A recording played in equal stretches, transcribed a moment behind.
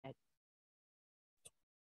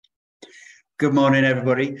Good morning,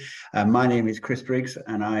 everybody. My name is Chris Briggs,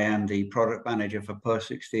 and I am the Product Manager for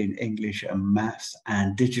Post-16 English and Maths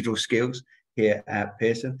and Digital Skills here at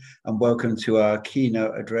Pearson. And welcome to our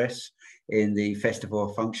keynote address in the Festival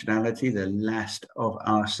of Functionality, the last of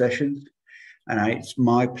our sessions. And it's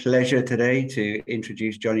my pleasure today to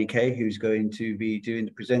introduce Johnny Kay, who's going to be doing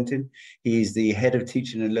the presenting. He's the Head of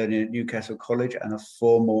Teaching and Learning at Newcastle College and a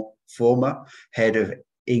former Head of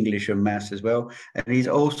English and Maths as well. And he's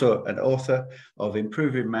also an author of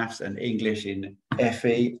Improving Maths and English in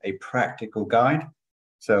FE, a practical guide.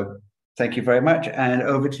 So thank you very much. And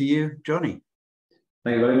over to you, Johnny.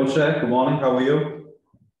 Thank you very much, sir. Good morning. How are you?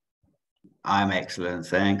 I'm excellent.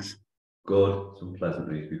 Thanks. Good. Some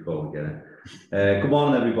pleasantries before we get in. Good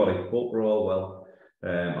morning, everybody. Hope we're all well.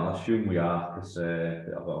 I'll assume we are, because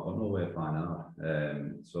I've got no way of finding out.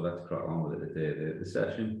 So let's crack on with it today. The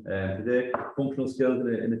session today, functional skills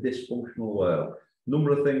in a dysfunctional world.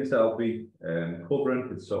 Number of things that I'll be covering.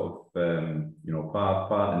 It's sort of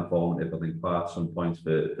part informative, I think, part some points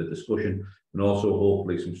for discussion, and also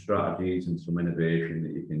hopefully some strategies and some innovation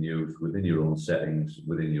that you can use within your own settings,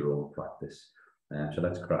 within your own practice. So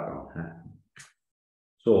let's crack on.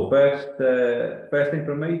 So first thing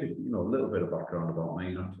from me, just a little bit of background about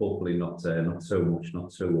me. Hopefully not so much,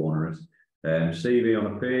 not so onerous. CV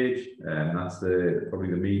on a page, and that's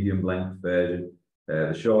probably the medium length version.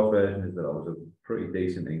 The short version is that I was a pretty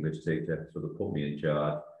decent English teacher, so they put me in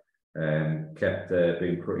charge. Kept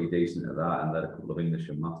being pretty decent at that, and led a couple of English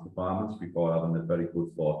and Maths departments before having the very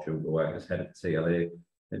good fortune to work as head of TLA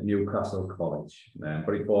at Newcastle College. I'm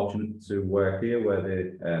very fortunate to work here, where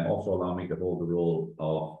they also allow me to hold the role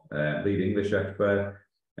of lead English expert.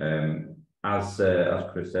 As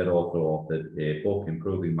Chris said, also authored a book,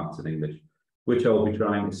 Improving Maths and English, which I'll be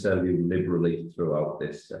trying to sell you liberally throughout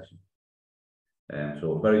this session.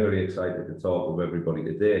 So very, very excited to talk with everybody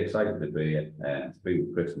today. Excited to be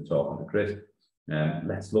with Chris and talking to Chris.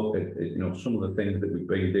 Let's look at some of the things that we've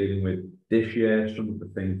been dealing with this year, some of the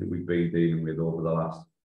things that we've been dealing with over the last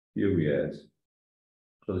few years.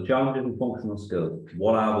 So the challenges in functional skills,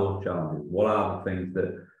 what are those challenges? What are the things that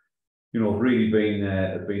have really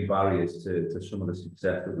been barriers to some of the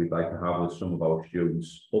success that we'd like to have with some of our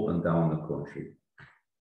students up and down the country?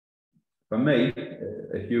 For me,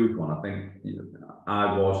 a huge one. I think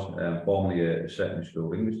I was formerly a secondary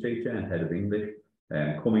school English teacher and head of English,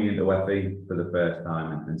 coming into FE for the first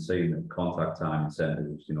time and seeing the contact time in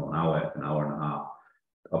centres, an hour and a half.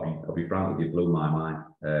 I'll be frank with you, blew my mind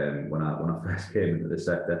when I first came into the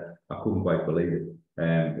sector. I couldn't quite believe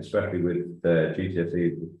it, especially with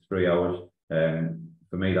GCSE 3 hours.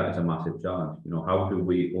 For me, that is a massive challenge. How do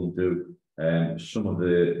we undo some of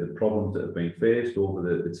the problems that have been faced over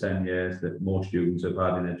the 10 years that most students have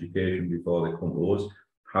had in education before they come to us?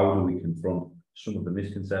 How do we confront some of the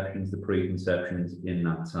misconceptions, the preconceptions in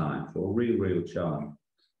that time? So a real challenge.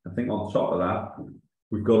 I think on top of that,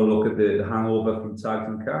 we've got to look at the hangover from tags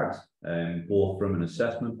and cards, both from an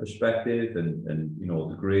assessment perspective and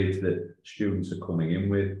the grades that students are coming in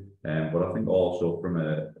with, but I think also from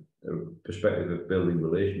a perspective of building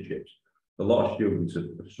relationships. A lot of students have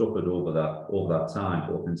suffered over that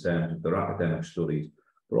time, both in terms of their academic studies,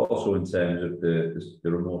 but also in terms of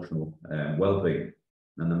their emotional well-being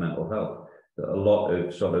and the mental health. A lot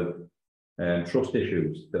of sort of trust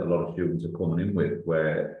issues that a lot of students are coming in with,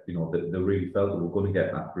 where they really felt they were going to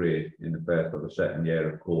get that grade in the first or the second year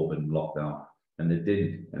of COVID and lockdown, and they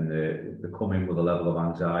didn't, and they come in with a level of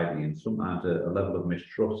anxiety and sometimes a level of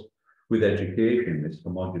mistrust with education, this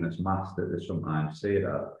homogenous mass that they sometimes see it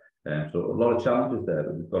as. So a lot of challenges there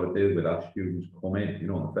that we've got to deal with as students come in, in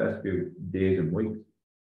the first few days and weeks.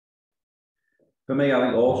 For me, I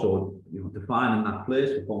think also, defining that place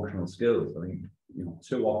for functional skills, I think,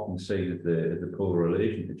 too often seen as the poor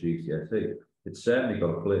relation to GCSE. It's certainly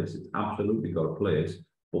got a place, it's absolutely got a place,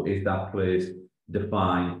 but is that place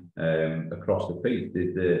defined across the piece?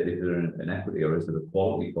 Is there an equity, or is there a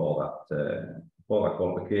quality for that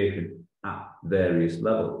qualification at various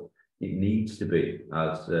levels? It needs to be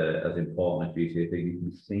as important as GCSE. It needs to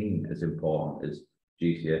be seen as important as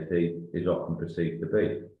GCSE is often perceived to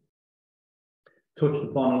be. Touched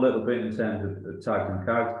upon a little bit in terms of tags and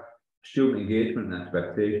cards. Student engagement and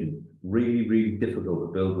expectation, really difficult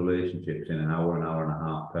to build relationships in an hour and a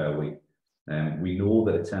half per week. We know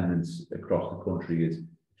that attendance across the country is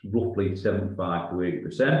roughly 75 to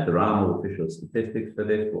 80%. There are no official statistics for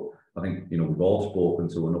this, but I think we've all spoken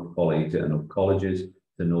to enough colleagues at enough colleges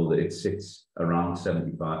to know that it sits around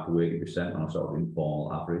 75 to 80% on a sort of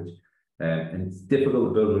informal average. And it's difficult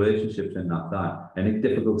to build relationships in that time. And it's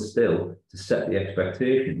difficult still to set the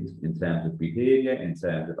expectations in terms of behaviour, in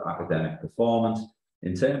terms of academic performance,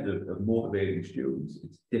 In terms of motivating students,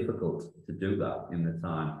 it's difficult to do that in the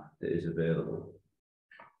time that is available.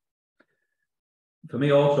 For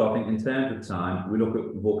me also, I think in terms of time, we look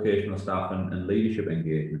at vocational staff and leadership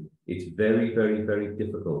engagement. It's very, very, very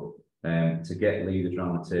difficult to get leaders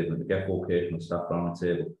around the table and to get vocational staff around the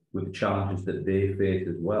table with the challenges that they face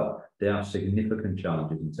as well. They have significant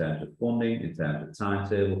challenges in terms of funding, in terms of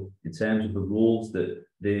timetable, in terms of the roles that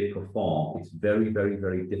they perform. It's very, very,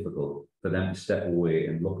 very difficult for them to step away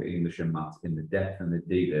and look at English and maths in the depth and the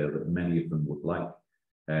detail that many of them would like.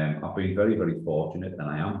 I've been very, very fortunate, and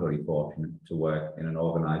I am very fortunate to work in an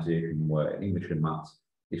organisation where English and maths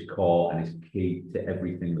is core and is key to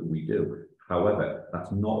everything that we do. However,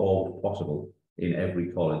 that's not always possible in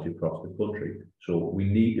every college across the country. So we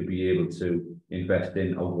need to be able to invest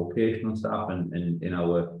in our vocational staff and in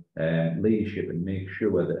our leadership and make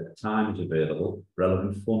sure that time is available,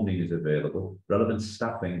 relevant funding is available, relevant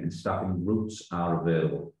staffing and staffing routes are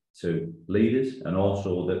available to leaders, and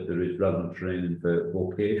also that there is relevant training for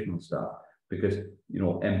vocational staff, because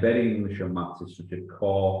embedding English and maths is such a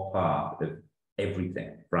core part of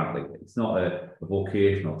everything. Frankly, it's not a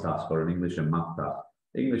vocational task or an English and maths task.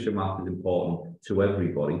 English and maths is important to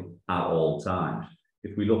everybody at all times.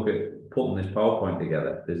 If we look at putting this PowerPoint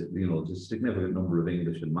together, there's a significant number of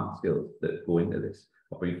English and maths skills that go into this.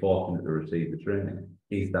 I've been fortunate to receive the training.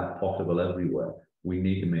 Is that possible everywhere? We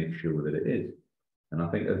need to make sure that it is. And I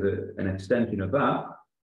think as an extension of that,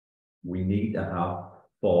 we need to have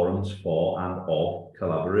forums for and of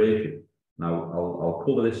collaboration. Now, I'll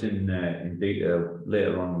cover this in detail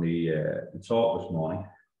later on the talk this morning.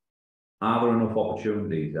 Are there enough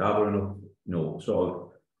opportunities? Are there enough, sort of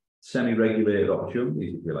semi-regulated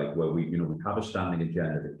opportunities, if you like, where we have a standing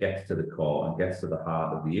agenda that gets to the core and gets to the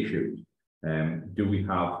heart of the issues? Do we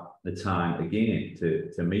have the time again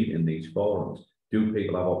to meet in these forums? Do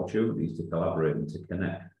people have opportunities to collaborate and to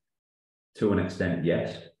connect? To an extent,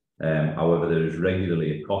 yes. However, there is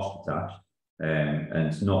regularly a cost attached, and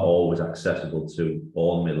it's not always accessible to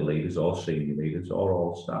all middle leaders or senior leaders or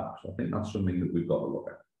all staff. So I think that's something that we've got to look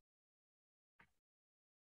at.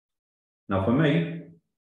 Now, for me,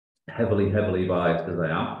 heavily biased as I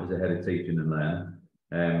am as a head of teaching and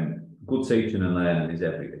learning, good teaching and learning is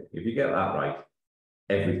everything. If you get that right,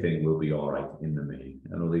 everything will be all right in the main.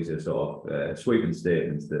 I know these are sort of sweeping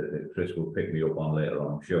statements that Chris will pick me up on later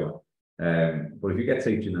on, I'm sure. But if you get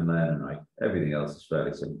teaching and learning right, everything else is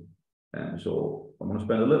fairly simple. So I'm going to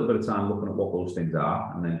spend a little bit of time looking at what those things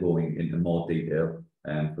are and then going into more detail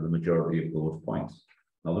for the majority of those points.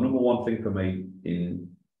 Now, the number one thing for me in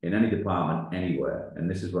any department, anywhere, and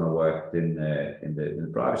this is when I worked in the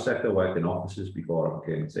private sector, I worked in offices before I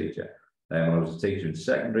became a teacher. When I was a teacher in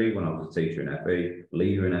secondary, when I was a teacher in FE,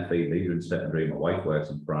 leader in FE, leader in secondary, my wife works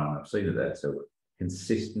in primary, I've seen it there. So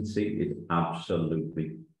consistency is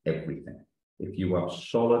absolutely everything. If you have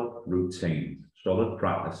solid routines, solid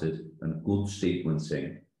practices, and good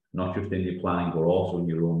sequencing, not just in your planning, but also in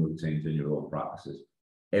your own routines and your own practices,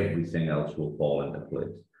 everything else will fall into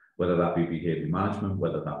place. Whether that be behaviour management,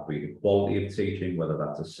 whether that be the quality of teaching, whether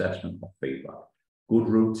that's assessment or feedback. Good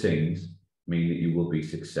routines mean that you will be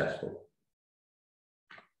successful.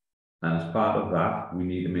 And as part of that, we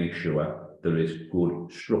need to make sure there is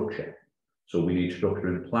good structure. So we need structure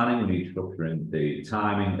in planning, we need structure in the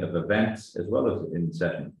timing of events, as well as in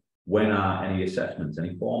sessions. When are any assessments,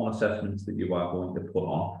 any formal assessments that you are going to put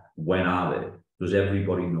on, when are they? Does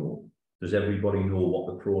everybody know? Does everybody know what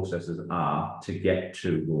the processes are to get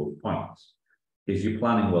to those points? Is your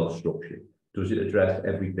planning well structured? Does it address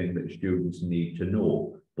everything that students need to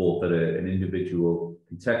know, both at an individual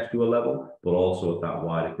contextual level, but also at that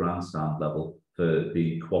wider grandstand level for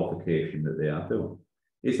the qualification that they are doing?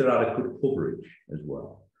 Is there adequate coverage as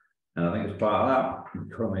well? And I think as part of that, we've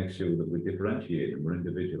got to make sure that we differentiate and we're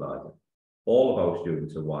individualising. All of our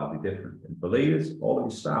students are wildly different. And for leaders, all of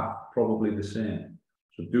your staff, probably the same.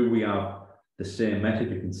 So do we have the same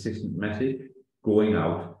message, a consistent message, going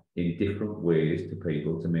out in different ways to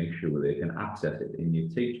people to make sure they can access it in your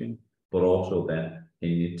teaching, but also then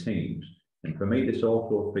in your teams? And for me, this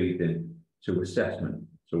also feeds in to assessment.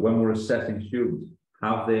 So when we're assessing students,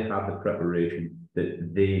 have they had the preparation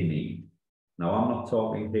that they need? Now, I'm not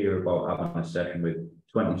talking here about having a session with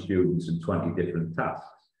 20 students and 20 different tasks.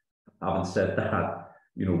 Having said that,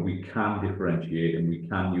 we can differentiate and we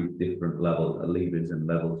can use different levers and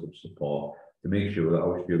levels of support to make sure that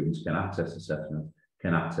our students can access assessment,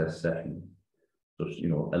 can access sessions. So,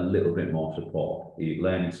 a little bit more support,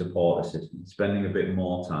 learning support assistance, spending a bit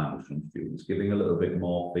more time with some students, giving a little bit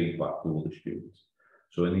more feedback to other students.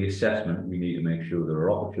 So in the assessment, we need to make sure there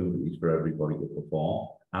are opportunities for everybody to perform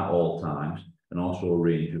at all times, and also a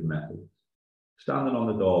range of methods. Standing on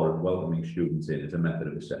the door and welcoming students in is a method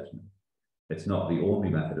of assessment. It's not the only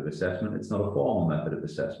method of assessment. It's not a formal method of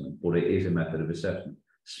assessment, but it is a method of assessment.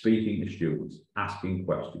 Speaking to students, asking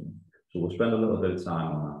questions. So we'll spend a little bit of time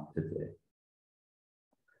on that today.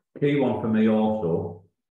 Key one for me also,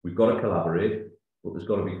 we've got to collaborate, but there's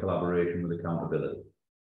got to be collaboration with accountability.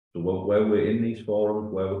 So where we're in these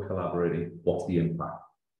forums, where we're collaborating, what's the impact?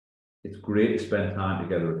 It's great to spend time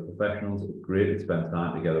together as professionals. It's great to spend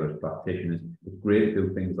time together as practitioners. It's great to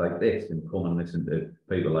do things like this and come and listen to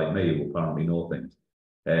people like me who apparently know things.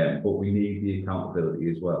 But we need the accountability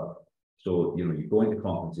as well. So, you know, you're going to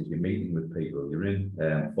conferences, you're meeting with people, you're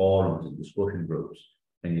in forums and discussion groups,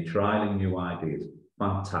 and you're trialing new ideas.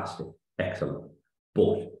 Fantastic, excellent.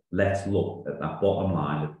 But let's look at that bottom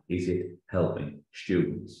line of, is it helping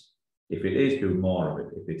students? If it is, do more of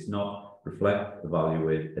it. If it's not, reflect,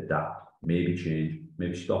 evaluate, adapt, maybe change,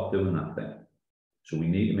 maybe stop doing that thing. So we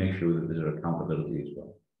need to make sure that there's accountability as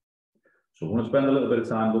well. So I want to spend a little bit of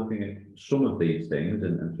time looking at some of these things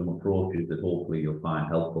and some approaches that hopefully you'll find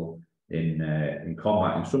helpful in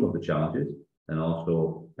combating some of the challenges, and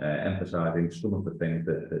also emphasising some of the things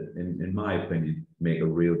that in my opinion, make a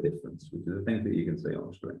real difference, which are the things that you can see on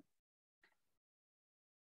the screen.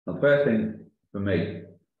 Now, the first thing for me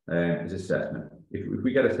is assessment. If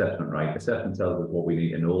we get assessment right, assessment tells us what we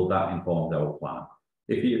need to know. That informs our plan.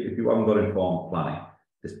 If you haven't got informed planning,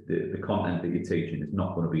 the content that you're teaching is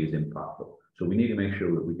not going to be as impactful. So we need to make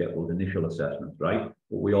sure that we get those initial assessments right,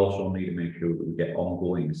 but we also need to make sure that we get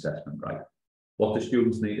ongoing assessment right. What do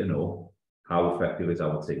students need to know? How effective is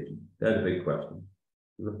our teaching? They're the big questions.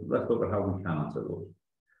 Let's look at how we can answer those.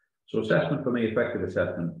 So assessment for me, effective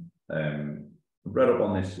assessment, I've read up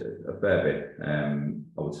on this a fair bit,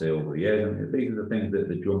 I would say over the years, and these are the things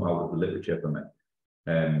that jump out of the literature for me.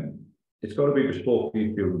 It's got to be bespoke for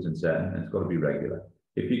your students and setting, and it's got to be regular.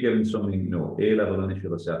 If you're giving something, you know, A-level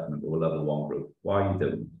initial assessment or a level 1 group, why are you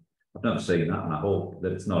doing it? I've never seen that, and I hope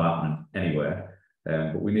that it's not happening anywhere.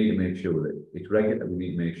 But we need to make sure that it's regular. We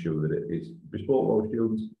need to make sure that it is bespoke for our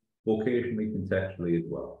students, vocationally, contextually as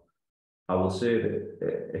well. I will say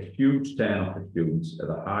that a huge turn-off for students are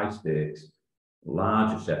the high stakes,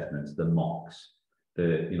 large assessments, the mocks,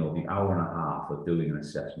 the hour and a half of doing an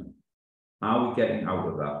assessment. Are we getting out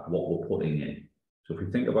of that what we're putting in? So if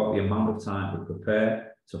we think about the amount of time to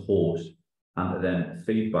prepare, to host, and to then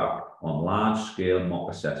feedback on large-scale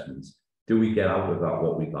mock assessments, do we get out of that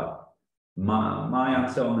what we'd like? My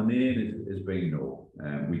answer on the main is being no,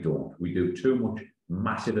 we don't. We do too much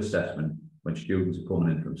massive assessment when students are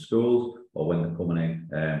coming in from schools or when they're coming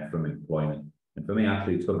in from employment. And for me,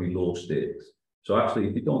 actually, it's got to be low stakes. So actually,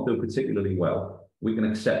 if you don't do particularly well, we can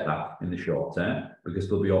accept that in the short term because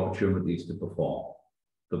there'll be opportunities to perform.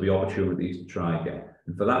 There'll be opportunities to try again.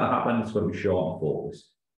 And for that to happen, it's got to be short and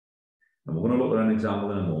focused. And we're going to look at an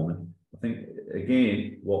example in a moment. I think,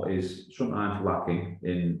 again, what is sometimes lacking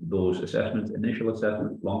in those assessments, initial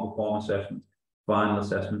assessments, longer form assessments, final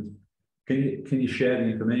assessments, can you share the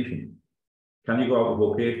information? Can you go out to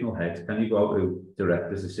vocational heads? Can you go out to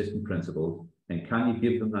directors, assistant principals, and can you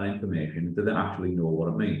give them that information? Do they actually know what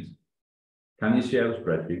it means? Can you share a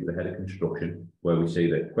spreadsheet with the head of construction where we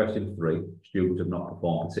see that question 3, students have not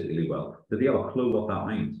performed particularly well? Do they have a clue what that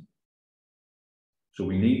means? So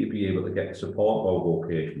we need to be able to get the support of our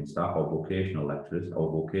vocational staff, our vocational lecturers, our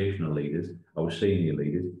vocational leaders, our senior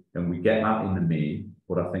leaders, and we get that in the main.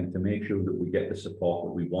 But I think to make sure that we get the support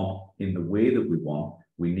that we want in the way that we want,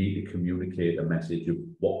 we need to communicate a message of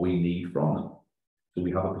what we need from them. So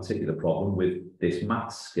we have a particular problem with this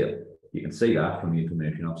maths skill. You can see that from the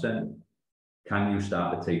information I've sent. Can you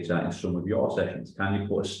start to teach that in some of your sessions? Can you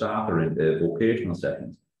put a starter into vocational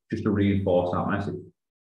sessions just to reinforce that message?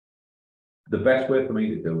 The best way for me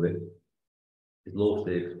to do this is low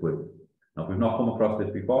stakes quiz. Now, if we've not come across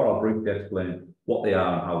this before, I'll briefly explain what they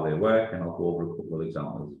are and how they work, and I'll go over a couple of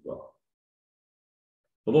examples as well.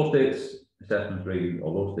 So low stakes assessments really,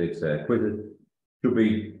 or low stakes quizzes should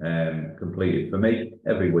be completed for me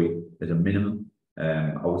every week as a minimum.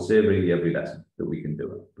 I would say really every lesson that we can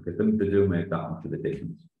do it, because they do make that much of a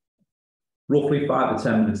difference. Roughly 5 to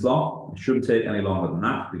 10 minutes long. It shouldn't take any longer than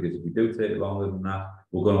that, because if we do take longer than that,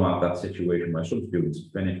 we're going to have that situation where some students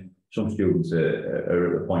are finished, some students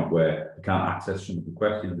are at a point where they can't access some of the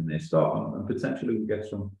questions and they stop, and potentially we get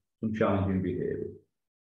some challenging behaviour.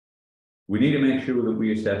 We need to make sure that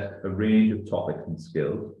we assess a range of topics and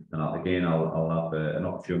skills, and I'll have an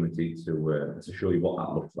opportunity to show you what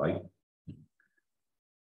that looks like.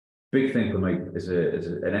 Big thing for me as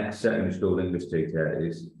an ex-secondary school English teacher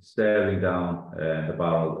is staring down the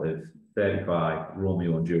barrel of 35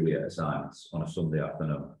 Romeo and Juliet assignments on a Sunday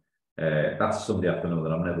afternoon. That's a Sunday afternoon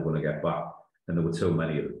that I'm never going to get back. and there were too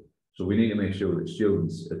many of them. So we need to make sure that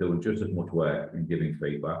students are doing just as much work in giving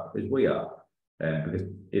feedback as we are, because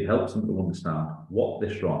it helps them to understand what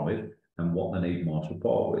they're strong with and what they need more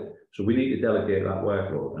support with. So we need to delegate that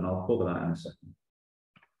workload, and I'll cover that in a second.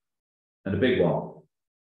 And the big one,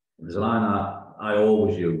 there's a line that I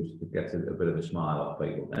always use to get a bit of a smile off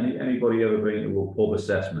people. Anybody ever been to a pub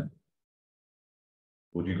assessment?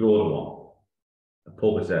 Would you go to one? A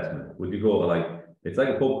pub assessment? Would you go to it's like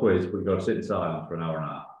a pub quiz, but you've got to sit in silence for an hour and a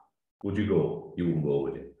half. Would you go? You wouldn't go,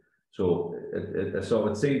 would you? So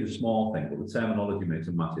it seems a small thing, but the terminology makes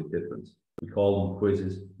a massive difference. We call them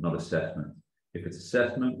quizzes, not assessments. If it's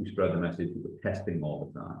assessment, we spread the message that we're testing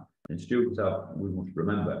all the time. And students we must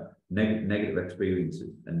remember, negative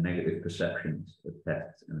experiences and negative perceptions of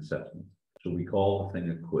tests and assessments. So we call the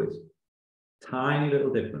thing a quiz. Tiny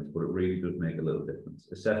little difference, but it really does make a little difference.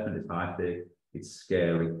 Assessment is high stakes, it's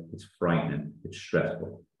scary, it's frightening, it's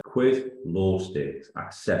stressful. Quiz, low stakes,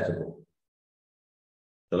 accessible.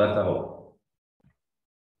 So let's have a look.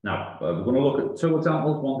 Now, we're going to look at two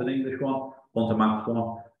examples, one's an English one, one's a maths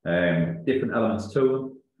one, different elements to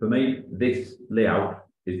them. For me, this layout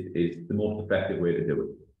is the most effective way to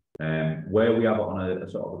do it. Where we have it on a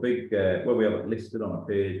sort of a big, where we have it listed on a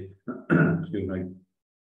page, excuse me,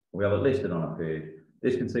 we have it listed on a page,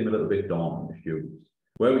 this can seem a little bit daunting to students.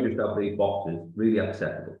 Where we just have these boxes, really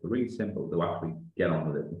accessible, they're really simple to actually get on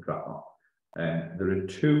with it and crack on. There are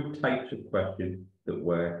two types of questions that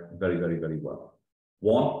work very, very, very well.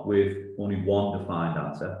 One with only one defined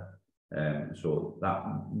answer, so that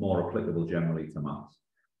more applicable generally to maths.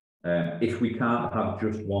 If we can't have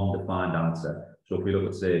just one defined answer, so if we look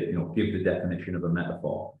at, say, give the definition of a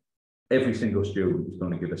metaphor, every single student is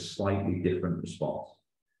going to give a slightly different response.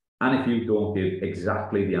 And if you don't give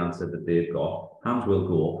exactly the answer that they've got, hands will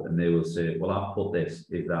go up and they will say, well, I've put this,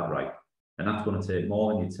 is that right? And that's going to take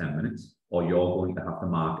more than your 10 minutes, or you're going to have to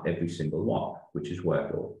mark every single one, which is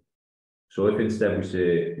workload. So if instead we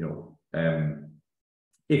say,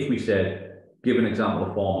 if we said, give an example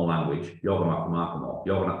of formal language, you're going to have to mark them all.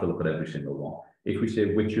 You're going to have to look at every single one. If we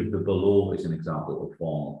say which of the below is an example of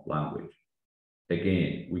formal language,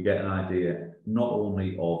 again, we get an idea not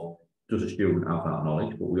only of does a student have that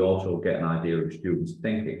knowledge, but we also get an idea of the student's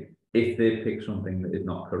thinking. If they pick something that is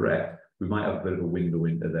not correct, we might have a bit of a window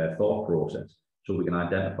into their thought process, so we can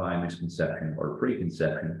identify a misconception or a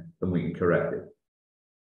preconception and we can correct it.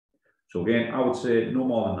 So again, I would say no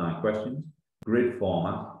more than 9 questions, grid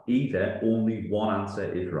format, either only one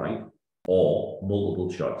answer is right or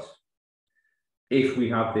multiple choice. If we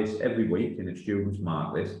have this every week and if students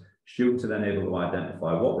mark this, students are then able to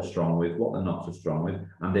identify what they're strong with, what they're not so strong with,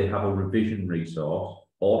 and they have a revision resource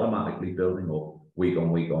automatically building up week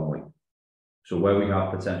on week on week. So where we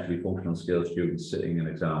have potentially functional skills students sitting an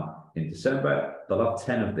exam in December, they'll have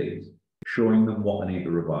 10 of these, showing them what they need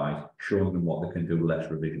to revise, showing them what they can do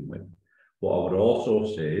less revision with. What I would also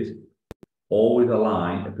say is always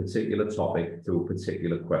align a particular topic to a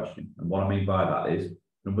particular question. And what I mean by that is,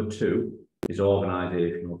 number 2 is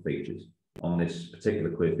organisational features on this particular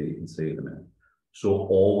quiz that you can see at the minute. So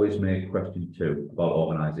always make question 2 about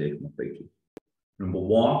organisational features. Number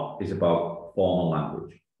 1 is about formal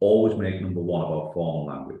language. Always make number 1 about formal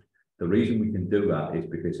language. The reason we can do that is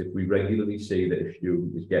because if we regularly see that a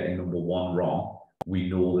student is getting number 1 wrong, we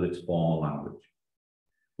know that it's formal language.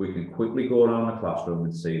 We can quickly go around the classroom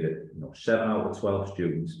and see that 7 out of 12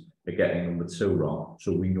 students are getting number 2 wrong.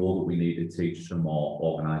 So we know that we need to teach some more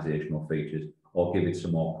organisational features or give it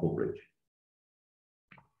some more coverage.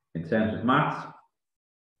 In terms of maths,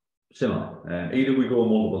 similar. Either we go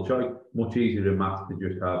multiple choice, much easier in maths to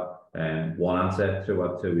just have one answer. 2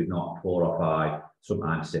 out of 2 is not 4 or 5,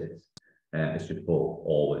 sometimes 6. It's just 4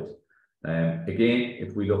 always. Again,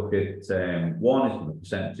 if we look at 1 is the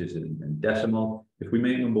percentages in decimal. If we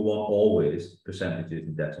make number 1 always percentages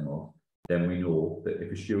in decimals, then we know that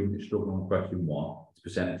if a student is struggling with question 1, it's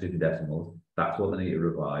percentages in decimals. That's what they need to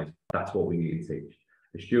revise. That's what we need to teach.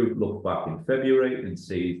 The student looks back in February and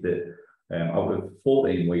sees that out of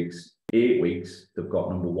 14 weeks, 8 weeks, they've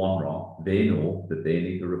got number 1 wrong. They know that they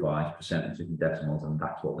need to revise percentages and decimals, and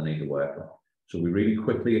that's what they need to work on. So we really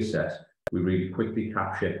quickly assess, we really quickly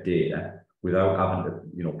capture data without having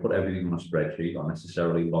to, put everything on a spreadsheet or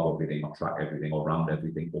necessarily log everything or track everything or round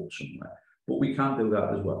everything up somewhere. But we can do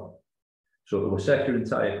that as well. So to assess your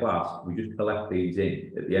entire class, we just collect these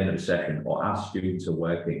in at the end of the session or as students are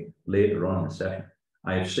working later on in the session.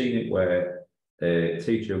 I have seen it where a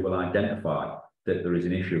teacher will identify that there is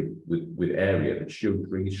an issue with area, that students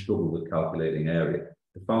really struggle with calculating area.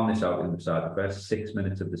 They found this out inside the first 6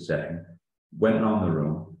 minutes of the session, went around the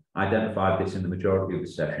room, identified this in the majority of the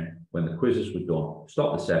session. When the quizzes were done,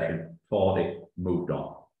 stopped the session, taught it, moved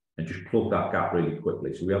on, and just plugged that gap really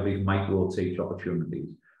quickly. So we have these micro teach opportunities.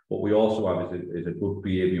 What we also have is a good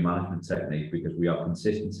behaviour management technique, because we have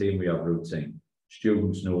consistency and we have routine.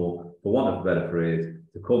 Students know, for want of a better phrase,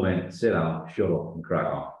 to come in, sit down, shut up and crack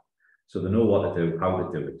on. So they know what to do, how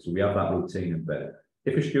to do it. So we have that routine embedded.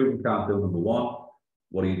 If a student can't do number one,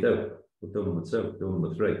 what do? We'll do number two, do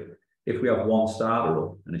number three. If we have one starter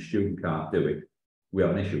up and a student can't do it, we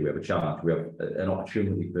have an issue, we have a challenge, we have an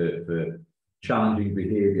opportunity for challenging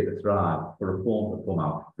behaviour to thrive, for a form to come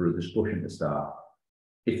out, for a discussion to start.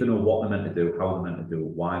 If they know what they're meant to do, how they're meant to do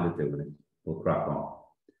it, why they're doing it, they'll crack on.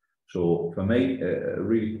 So for me, a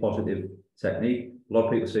really positive technique. A lot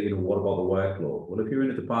of people say, what about the workload? Well, if you're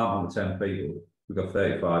in a department with 10 people, we've got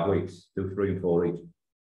 35 weeks, do 3 and 4 each.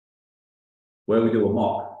 Where we do a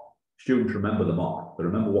mock, students remember the mock, they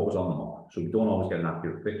remember what was on the mock, so we don't always get an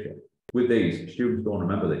accurate picture. With these, students don't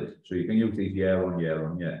remember these, so you can use these year on year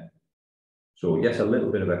on year. So yes, a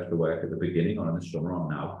little bit of extra work at the beginning or in the summer on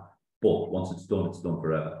now, but once it's done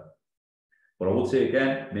forever. But I would say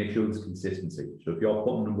again, make sure there's consistency. So if you're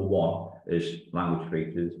putting number one as language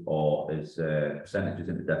features or as percentages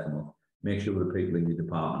into decimals, make sure the people in your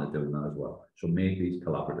department are doing that as well. So make these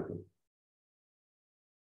collaboratively.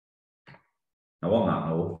 Now on that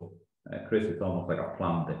note, Chris, it's almost like I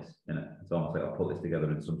planned this, it's almost like I put this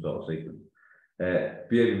together in some sort of sequence.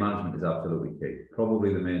 Behaviour management is absolutely key,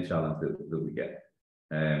 probably the main challenge that we get.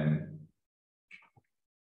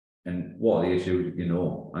 And what are the issues, I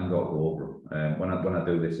got to go over them. When I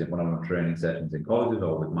do this, when I'm on training sessions in colleges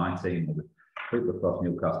or with my team, or with people across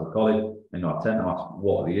Newcastle College, I tend to ask,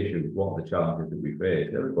 what are the issues, what are the challenges that we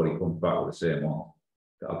face? Everybody comes back with the same one.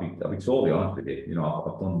 I'll be totally honest with you.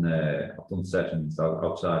 I've done sessions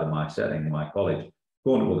outside of my setting in my college.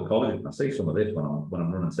 Going to other colleges, and I see some of this when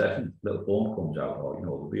I'm running sessions. A little phone comes out, or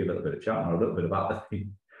there'll be a little bit of chat or a little bit of apathy.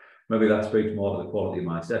 Maybe that speaks more to the quality of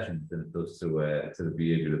my sessions than it does to the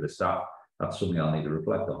behaviour of the staff. That's something I'll need to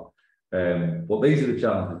reflect on. But these are the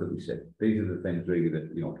challenges that we see. These are the things really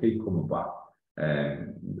that keep coming back,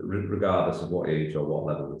 regardless of what age or what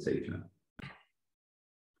level we're teaching at.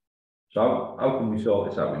 So how can we sort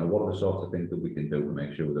this out? What are the sorts of things that we can do to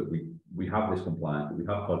make sure that we have this compliance, that we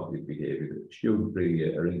have positive behaviour, that students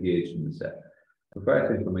really are engaged in the set? The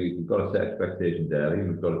first thing for me is we've got to set expectations early, and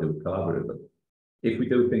we've got to do it collaboratively. If we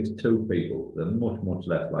do things to people, they're much, much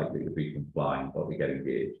less likely to be compliant or to get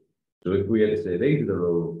engaged. So if we had to say, these are the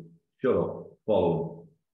rules, shut up, follow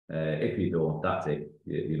them. If you don't, that's it.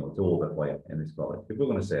 It's over for you in this college. If we're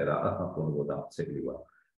going to say that, that's not going to go down particularly well.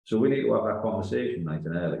 So we need to have that conversation nice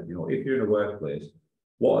and early. If you're in a workplace,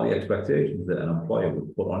 what are the expectations that an employer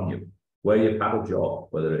would put on you? Where you've had a job,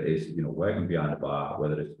 whether it is, working behind a bar,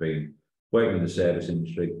 whether it's been working in the service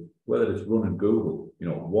industry, whether it's running Google,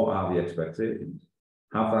 what are the expectations?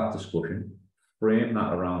 Have that discussion, frame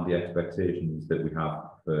that around the expectations that we have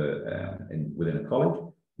for within a college,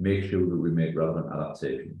 make sure that we make relevant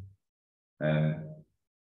adaptation.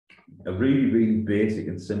 A really, really basic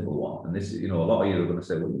and simple one, and this is, a lot of you are going to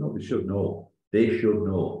say, well, they should know. They should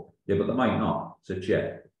know. Yeah, but they might not. So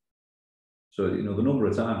check. So, the number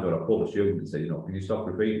of times where I pull a student and say, can you stop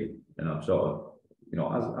repeating? And I'm sort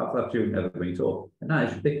of, has that student ever been taught? And that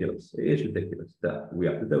is ridiculous. It is ridiculous that we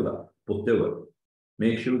have to do that, but do it.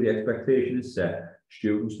 Make sure the expectation is set.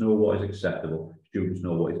 Students know what is acceptable. Students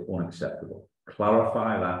know what is unacceptable.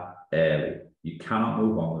 Clarify that early. You cannot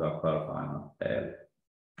move on without clarifying that early.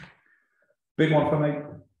 Big one for me,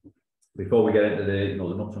 before we get into the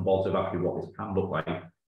nuts and bolts of actually what this can look like,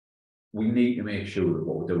 we need to make sure that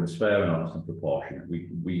what we're doing is fair and honest and proportionate.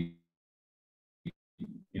 We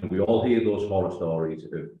all hear those horror stories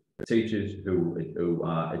of teachers who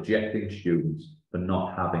are ejecting students for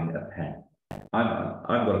not having a pen.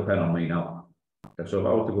 I've got a pen on me now. So if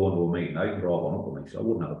I was to go into a meeting, I'd brought one up with me, so I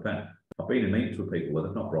wouldn't have a pen. I've been in meetings with people where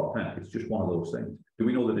they've not brought a pen. It's just one of those things. Do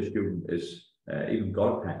we know that a student is even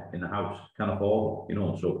got a pen in the house, can afford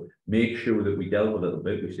one, so make sure that we delve a little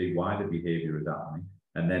bit, we see why the behaviour is happening,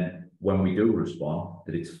 and then when we do respond,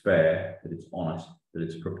 that it's fair, that it's honest, that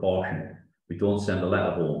it's proportionate. We don't send a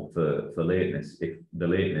letter home for lateness if the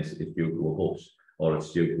lateness is due to a bus or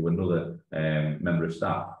it's due to another member of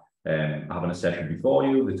staff having a session before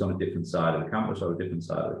you that's on a different side of the campus or a different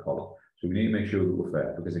side of the college. So we need to make sure that we're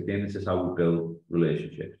fair, because again, this is how we build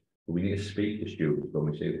relationships. But we need to speak to students when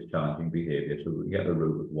we see this challenging behaviour so that we get the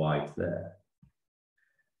root of why it's there.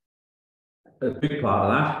 A big part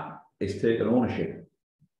of that is taking ownership.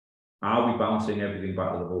 Are we bouncing everything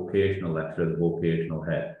back to the vocational lecturer, the vocational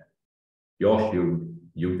head? Your student,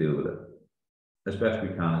 you deal with it. As best we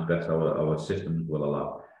can, as best our systems will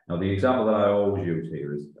allow. Now, the example that I always use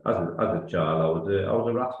here is, as a child, I was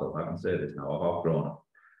a rascal. I can say this now. I've outgrown it.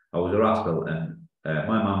 I was a rascal, and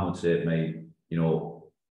my mum would say to me, you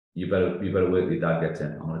know, you better wait till your dad gets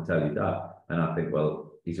in. I'm going to tell your dad. And I think,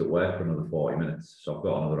 well, he's at work for another 40 minutes, so I've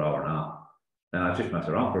got another hour and a half. And I just mess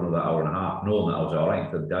around for another hour and a half, knowing that I was all right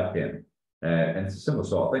until the dad came. And it's a similar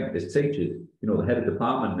sort of thing. As teachers, you know, the head of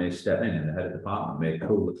department may step in, and the head of department may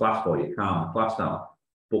cool the class for you, calm the class down.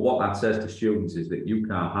 But what that says to students is that you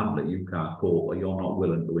can't handle it, you can't cope, or you're not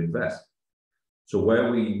willing to invest. So where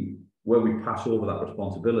we pass over that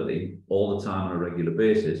responsibility all the time on a regular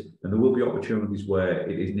basis, and there will be opportunities where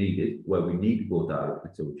it is needed, where we need to go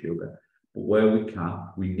directly to a tutor, but where we can,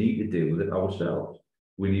 we need to deal with it ourselves.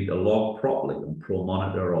 We need to log properly on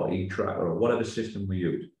ProMonitor or eTracker or whatever system we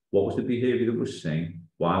use. What was the behaviour that was seen?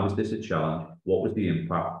 Why was this a challenge? What was the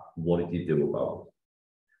impact? What did you do about it?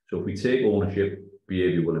 So if we take ownership,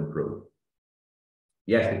 behaviour will improve.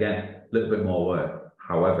 Yes, again, a little bit more work.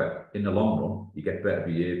 However, in the long run, you get better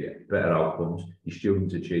behaviour, better outcomes, your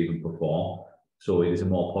students achieve and perform. So it is a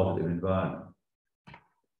more positive environment.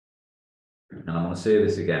 And I'm going to say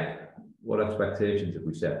this again. What expectations have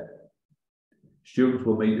we set? Students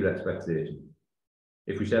will meet your expectations.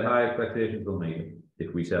 If we set high expectations, they'll meet them.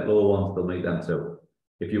 If we set low ones, they'll meet them too.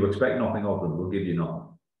 If you expect nothing of them, they'll give you nothing.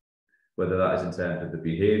 Whether that is in terms of the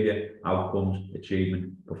behaviour, outcomes,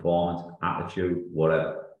 achievement, performance, attitude,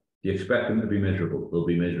 whatever. If you expect them to be miserable, they'll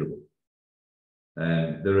be miserable.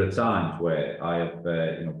 There are times where I have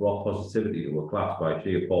brought positivity to a class by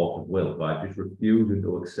sheer force of will, by just refusing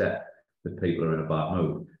to accept that people are in a bad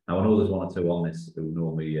mood. Now, I know there's one or two on this who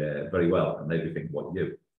know me very well, and they'd be thinking, what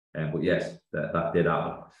you? But yes, that did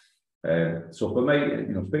happen. So for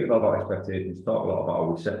me, speaking a lot about expectations, talk a lot about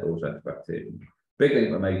how we set those expectations. Big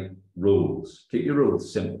thing for me, rules. Keep your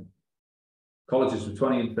rules simple. Colleges with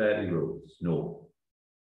 20 and 30 rules. No.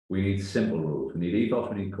 We need simple rules. We need ethos,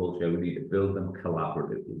 we need culture, we need to build them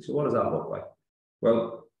collaboratively. So what does that look like?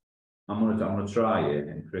 Well, I'm gonna try here,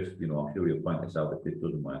 and Chris, I'm sure you'll point this out if it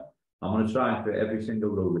doesn't work. I'm going to try and fit every single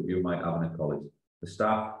rule that you might have in a college, the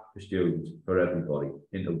staff, the students, for everybody,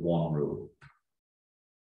 into one rule.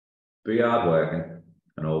 Be hardworking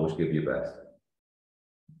and always give your best.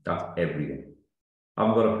 That's everything. I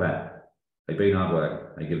haven't got a pen. I've been hardworking,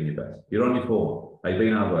 I'm giving your best. You're on your phone. I've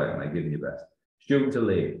been hardworking, I'm giving your best. Students are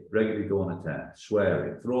late, regularly going to 10,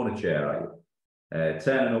 swearing, throwing a chair at you,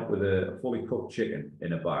 turning up with a fully cooked chicken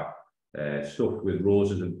in a bag. Stuffed with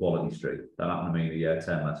roses and Quality Street. That happened to me in the year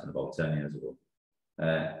 10 lesson about 10 years ago.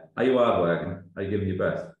 Are you hardworking? Are you giving your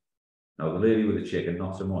best? Now, the lady with the chicken,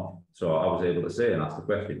 not so much. So I was able to say and ask the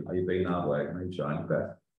question, are you being hardworking? Are you trying your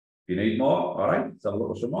best? If you need more, all right, let's have a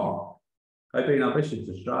look at some more. Are you being ambitious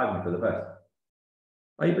to striving for the best?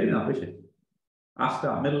 Are you being ambitious? Ask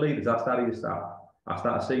that. Middle leaders, ask that of your staff. Ask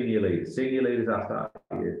that of senior leaders. Senior leaders, ask that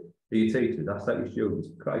of your teachers. Ask that of your students.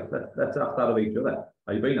 Christ, let's ask that of each other.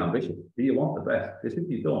 Are you being ambitious? Do you want the best? Because if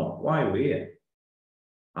you don't, why are we here?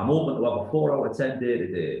 I'm open to have a 4 out of 10 day to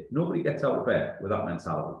day. Nobody gets out of bed with that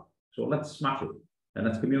mentality. So let's smash it. And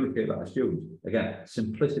let's communicate that to students. Again,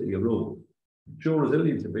 simplicity of rules. Show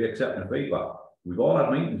resilience and be accepting of feedback. We've all had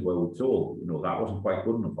meetings where we're told, that wasn't quite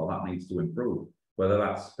good enough or that needs to improve. Whether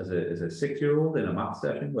that's as a 6-year-old in a math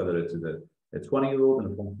session, whether it's as a 20-year-old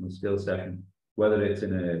in a functional skills session, whether it's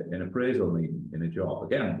in an appraisal meeting, in a job.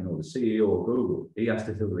 Again, the CEO of Google, he has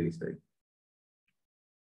to do these things.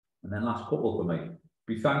 And then last couple for me,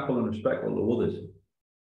 be thankful and respectful to others.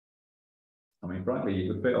 I mean, frankly,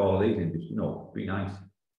 you could fit all of these in just, be nice.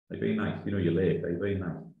 Be nice. You're late, be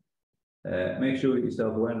nice. Make sure that you're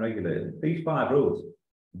self-aware and regulated. These 5 rules,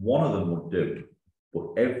 one of them would do,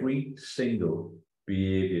 but every single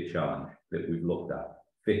behaviour challenge that we've looked at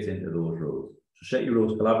fits into those rules. So set your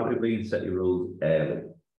rules collaboratively and set your rules early.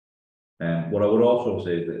 What I would also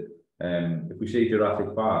say is that if we see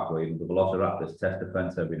Jurassic Park where the velociraptors test the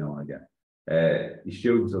fence every now and again, your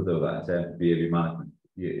students will do that in terms of behaviour management.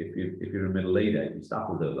 If you're a middle leader, your staff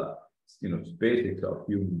will do that. It's basic sort of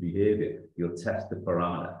human behaviour. You'll test the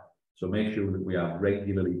parameter. So make sure that we are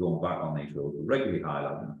regularly going back on these rules, regularly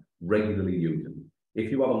highlighting them, regularly using them. If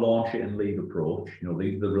you have a launch it and leave approach,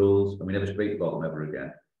 these are the rules, and we never speak about them ever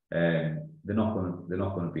again. They're not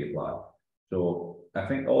going to be applied. So I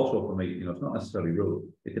think also for me, it's not necessarily rules,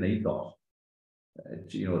 it's an ethos.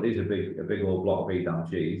 It is a big old block of Edam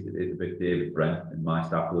cheese. It is a bit David Brent, and my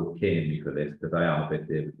staff will cane me for this because I am a bit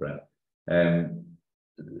David Brent.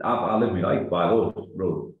 I live my life by those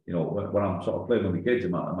rules. When I'm sort of playing with my kids,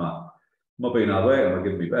 I'm not being hard work, I'm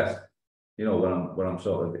giving my best. When I'm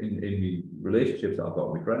sort of in the relationships that I've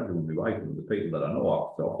got with my friends and with my wife and with the people that I know,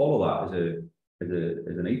 I sort of follow that as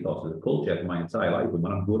an ethos, as a culture for my entire life. And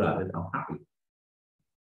when I'm good at it, I'm happy.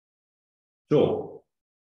 So,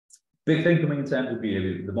 big thing for me in terms of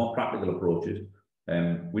behaviour, the more practical approaches,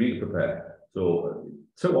 we need to prepare. So,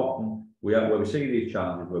 too often, where we see these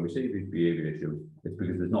challenges, where we see these behaviour issues, it's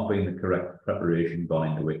because there's not been the correct preparation gone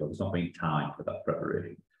into it, or there's not been time for that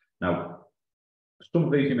preparation. Now, some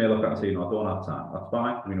of these you may look at and say, I don't have time. That's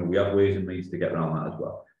fine. We have ways and means to get around that as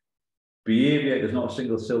well. Behaviour, there's not a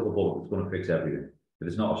single silver bullet that's going to fix everything.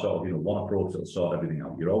 There's not a sort of, one approach that'll sort everything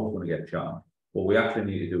out. You're always going to get challenged. What we actually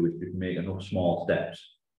need to do is just make enough small steps,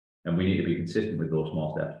 and we need to be consistent with those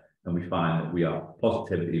small steps. And we find that we have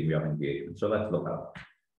positivity, we have engagement. So let's look at it.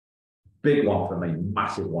 Big one for me,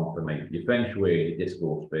 massive one for me. Your feng shui, your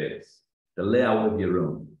disco space, the layout of your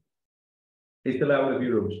room. Is the layout of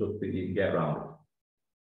your room stuff that you can get around it?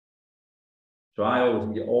 So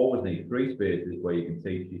you always need 3 spaces where you can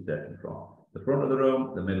teach your session from. The front of the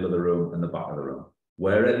room, the middle of the room, and the back of the room.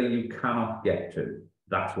 Wherever you cannot get to,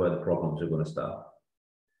 that's where the problems are going to start.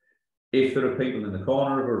 If there are people in the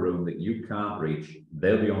corner of a room that you can't reach,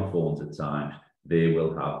 they'll be on phones at times. They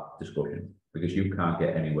will have discussions because you can't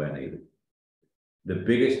get anywhere near them. The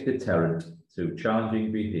biggest deterrent to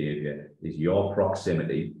challenging behaviour is your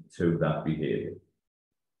proximity to that behaviour.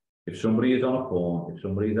 If somebody is on a phone, if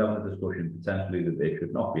somebody is having a discussion potentially that they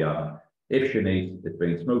should not be having, if Shanice is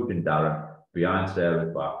being smooching Darren behind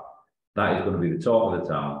Sarah's back, that is going to be the talk of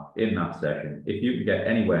the town in that session. If you can get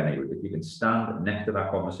anywhere near it, if you can stand next to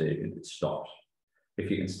that conversation, it stops.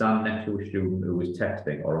 If you can stand next to a student who is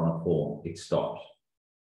texting or on a phone, it stops.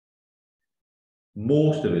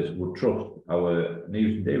 Most of us would trust our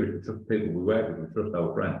news and David, would trust people we work with, would trust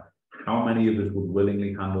our friends. How many of us would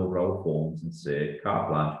willingly hand over our phones and say, carte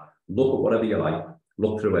blanche, look at whatever you like,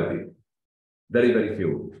 look through everything? Very, very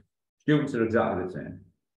few. Students are exactly the same.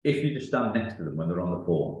 If you just stand next to them when they're on the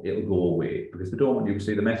phone, it'll go away because they don't want you to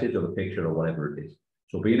see the message or the picture or whatever it is.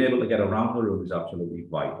 So being able to get around the room is absolutely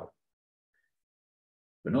vital.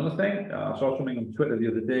 Another thing, I saw something on Twitter the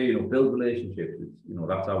other day, build relationships.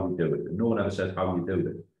 That's how we do it. And no one ever says how you do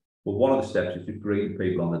it. But one of the steps is just greeting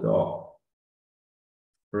people on the door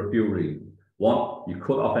for a few reasons. One, you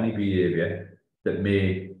cut off any behaviour that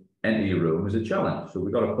may enter your room as a challenge. So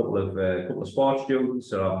we've got a couple of sports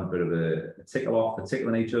students that are having a bit of a tickle off, they're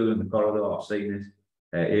tickling each other in the corridor. I've seen this,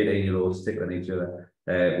 18-year-olds tickling each other,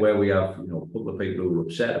 where we have a couple of people who are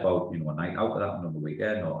upset about a night out that happened on the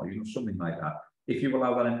weekend or something like that. If you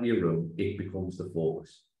allow that into your room, it becomes the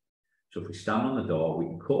focus. So if we stand on the door, we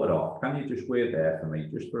can cut it off. Can you just wait there for me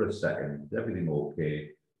just for a second? Is everything okay?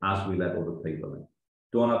 As we let other people in.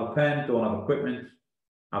 Don't have a pen, don't have equipment,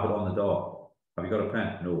 have it on the door. Have you got a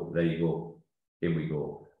pen? No, there you go. In we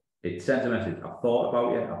go. It sends a message. I've thought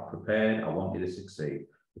about you, I've prepared, I want you to succeed.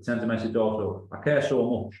 It sends a message also, I care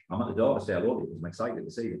so much. I'm at the door to say hello to you because I'm excited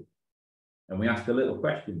to see you. And we ask the little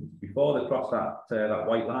questions before they cross that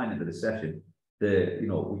white line into the session. We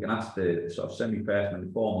can ask the sort of semi-personal,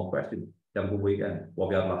 informal question. Do you have a good weekend?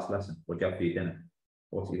 What have you had last lesson? What do you have for your dinner?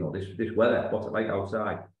 What's this weather? What's it like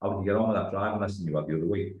outside? How did you get on with that driving lesson you had the other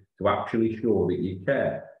week? To actually show that you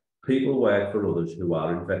care. People work for others who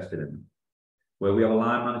are invested in them. Where we have a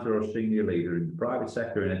line manager or senior leader in the private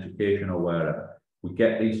sector, in education or wherever, we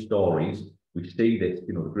get these stories. We see this,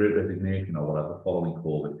 the Great Resignation or whatever following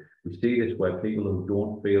COVID. We see this where people who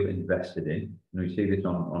don't feel invested in, and we see this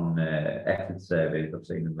on exit surveys I've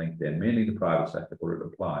seen in LinkedIn, mainly the private sector, but it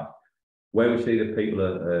applies. Where we see that people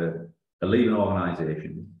are leaving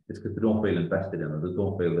organisations, it's because they don't feel invested in it. They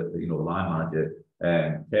don't feel that the line manager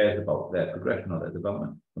cares about their progression or their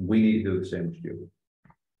development, and we need to do the same with students.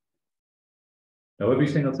 Now, every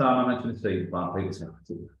single time I mention a season plan, people say, oh,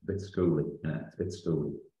 it's a bit schooly. Yeah, it's a bit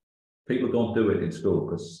schooly. People don't do it in school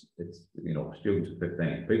because it's, students are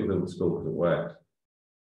 15. People do it in school because it works.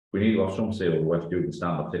 We need to have some say over where students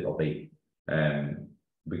stand or sit or be,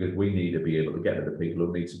 because we need to be able to get to the people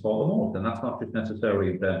who need support the most. And that's not just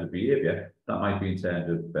necessarily in terms of behaviour. That might be in terms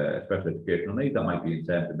of special educational needs. That might be in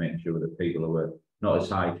terms of making sure that people who are not as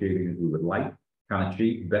high achieving as we would like can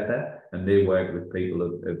achieve better. And they work with people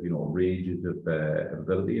of ranges of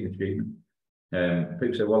ability and achievement.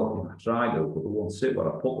 People say, well, I tried those, but they won't sit where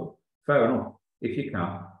I put them. Fair enough. If you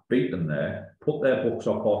can, beat them there, put their books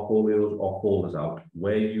or portfolios or folders out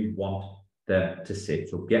where you want them to sit.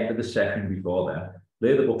 So get to the session before then,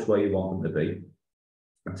 lay the books where you want them to be,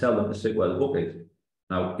 and tell them to sit where the book is.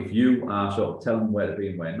 Now, if you are sort of telling them where to be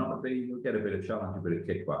and where not to be, you'll get a bit of challenge, a bit of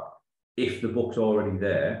kickback. If the book's already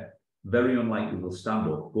there, very unlikely they'll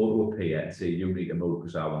stand up, go to a peer and say, you need to move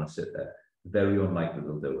because I want to sit there. Very unlikely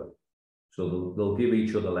they'll do it. So they'll give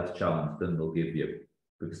each other less challenge than they'll give you,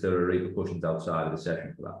 because there are repercussions outside of the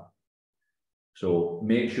session for that. So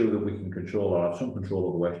make sure that we can control or have some control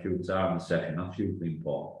over where students are in the session. That's hugely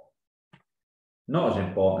important. Not as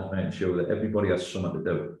important as making sure that everybody has something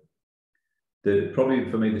to do. Probably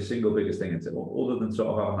for me, the single biggest thing is, other than sort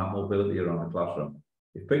of having that mobility around the classroom,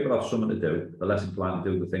 if people have something to do, they're less inclined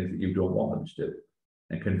to do the things that you don't want them to do.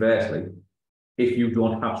 And conversely, if you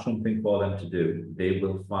don't have something for them to do, they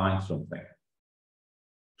will find something.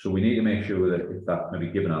 So we need to make sure that if that's maybe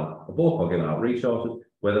giving out a book or giving out resources,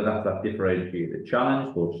 whether that's that differentiated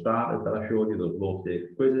challenge, those starters that I showed you, those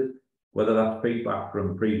low-stakes quizzes, whether that's feedback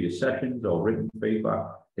from previous sessions or written feedback,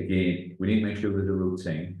 again, we need to make sure there's a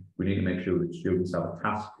routine. We need to make sure that students have a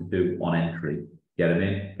task to do on entry. Get them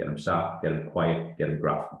in, get them sat, get them quiet, get them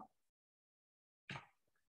graphing.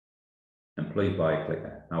 And please buy a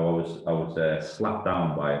clicker. Now, I was slapped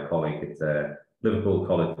down by a colleague at Liverpool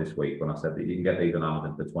College this week when I said that you can get these on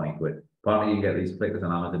Amazon for 20 quid. Apparently, you can get these clickers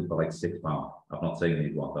on Amazon for like £6. I've not seen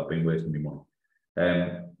these ones. I've been wasting my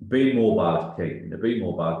money. Being mobile is key. To be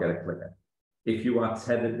mobile, get a clicker. If you are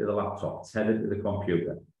tethered to the laptop, tethered to the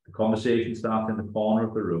computer, the conversation starts in the corner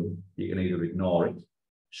of the room, you can either ignore it,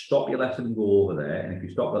 stop your lesson and go over there, and if you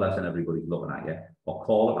stop the lesson, everybody's looking at you, or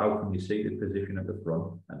call it out from your seated position at the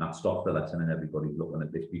front, and that stops the lesson and everybody's looking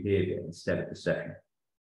at this behaviour instead of the session.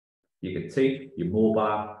 You can teach, you're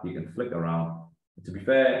mobile, you can flick around. And to be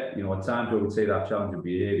fair, you know, at times we would say that challenging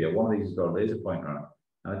behaviour, one of these has got a laser pointer on it,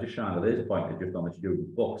 and I just shined a laser pointer just on the student's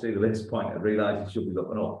book. See the laser pointer, realised he should be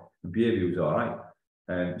looking up. The behaviour was all right.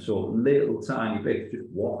 So little tiny bits, just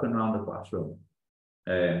walking around the classroom,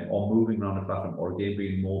 or moving around the classroom, or again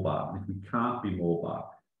being mobile. And if we can't be mobile,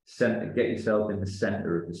 get yourself in the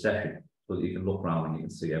centre of the session so that you can look around and you can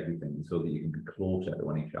see everything, so that you can be closer to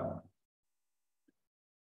any challenge.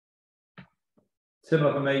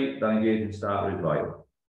 Similar for me, that engaging starter is vital.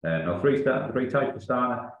 Now, three types of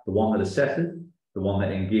starter: the one that assesses, the one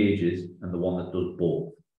that engages, and the one that does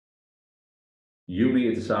both. You need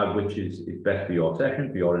to decide which is best for your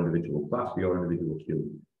session, for your individual class, for your individual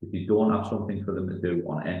student. If you don't have something for them to do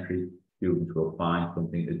on entry, students will find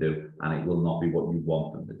something to do, and it will not be what you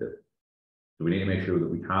want them to do. So we need to make sure that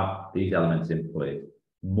we have these elements in place.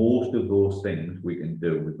 Most of those things we can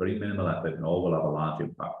do with very minimal effort, and all will have a large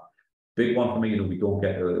impact. Big one for me, you know, we can't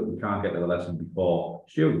get to the lesson before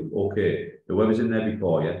students. Okay, whoever's in there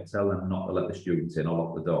before you, tell them not to let the students in or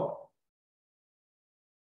lock the door.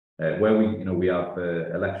 Where we have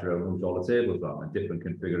a lecturer who moves all the tables around in different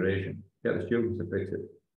configuration, get the students to fix it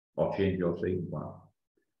or change your seating plan.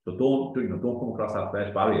 So don't come across that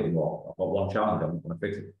first barrier anymore. I've got one challenge, I'm going to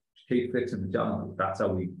fix it. Just keep fixing the challenges. That's how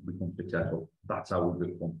we become successful. That's how we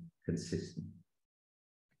become consistent.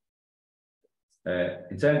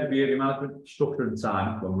 In terms of behaviour management, structure and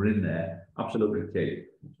time when we're in there, absolutely key.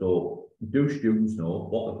 So do students know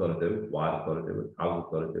what they've got to do, why they've got to do it, how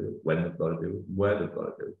they've got to do it, when they've got to do it, where they've got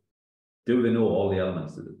to do it? Do they know all the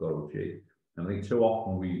elements that they've got to achieve? And I think too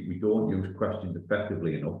often we don't use questions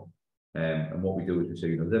effectively enough. And what we do is we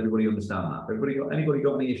say, does everybody understand that? Anybody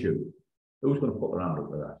got any issues? Who's going to put their hand up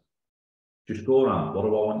for that? Just go around. What do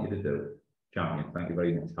I want you to do? Champion, thank you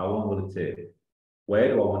very much. How long will it take? Where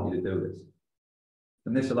do I want you to do this?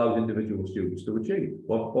 And this allows individual students to achieve.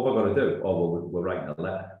 What have I got to do? Oh, well, we're writing a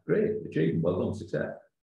letter. Great, achievement, well done, success.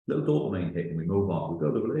 Little dopamine hit and we move on. We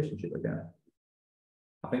build a relationship again.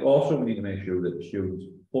 I think also we need to make sure that the students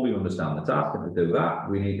fully understand the task, and to do that,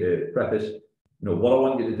 we need to preface, what I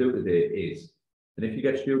want you to do today is, and if you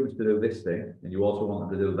get students to do this thing, and you also want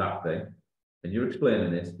them to do that thing, and you're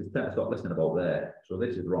explaining this, they tend to stop listening about there. So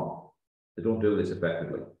this is wrong. They don't do this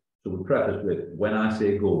effectively. So we preface with, when I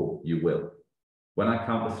say go, you will. When I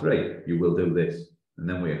count to 3, you will do this, and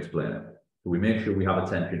then we explain it. So we make sure we have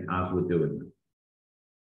attention as we're doing it.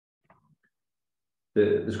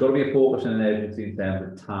 There's got to be a focus and an urgency in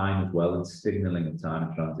terms of time as well, and signalling of time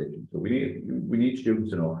and transition. So we need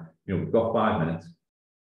students to know, we've got 5 minutes,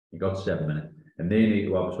 you've got 7 minutes, and they need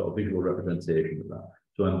to have a sort of visual representation of that.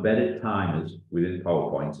 So embedded timers within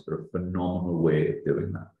PowerPoints are a phenomenal way of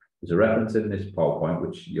doing that. There's a reference in this PowerPoint,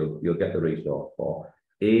 which you'll get the resource for.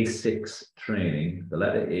 A6 training, the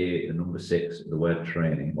letter A, the number 6, the word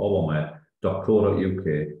training, all one word, .co.uk.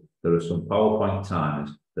 There are some PowerPoint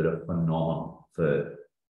timers that are phenomenal for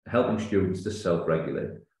helping students to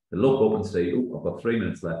self-regulate. They look up and say, oh, I've got 3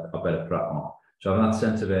 minutes left, I better crack on. So having that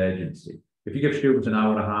sense of urgency. If you give students an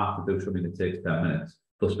hour and a half to do something that takes 10 minutes,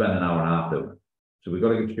 they'll spend an hour and a half doing it. So we've got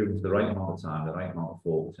to give students the right amount of time, the right amount of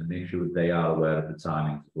focus, and make sure that they are aware of the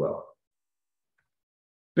timings as well.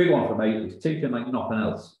 Big one for me is teaching like nothing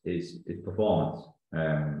else is performance.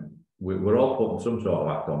 We're all putting some sort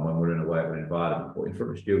of act on when we're in a working environment, but in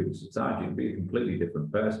front of students, at times you can be a completely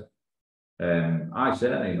different person. I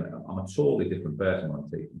certainly, I'm a totally different person when I'm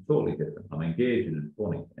teaching, totally different. I'm engaging and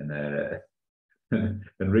funny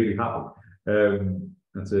and really happy.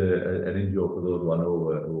 That's an in-joke for those who I know who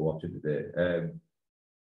are watching today.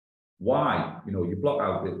 Why? You know, you block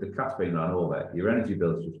out the cat's been ran over, your energy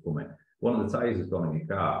bill's just coming, one of the tyres has gone in your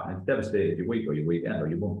car, and it's devastated your week or your weekend or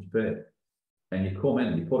your month's pay. And you come in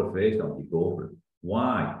and you put a face on it, you go for it.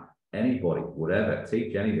 Why anybody would ever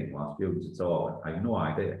teach anything while students are talking, I have no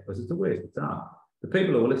idea, because it's a waste of time. The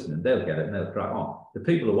people who are listening, they'll get it and they'll crack on. The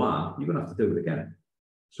people who aren't, you're going to have to do it again.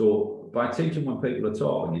 So by teaching when people are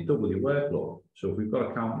talking, you double your workload. So if we've got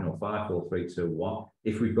to count, you know, 5, 4, 3, 2, 1,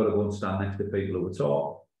 if we've got to go and stand next to people who are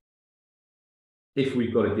talking, if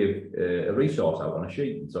we've got to give a resource out on a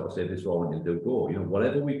sheet and sort of say, this is what I want you to do, go, you know,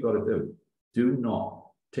 whatever we've got to do not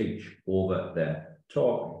teach over there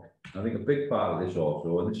talking. I think a big part of this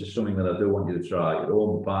also, and this is something that I do want you to try at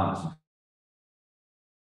home partners.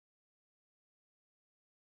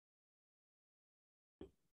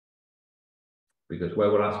 Because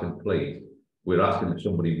where we're asking please, we're asking if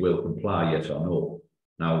somebody will comply, yes or no.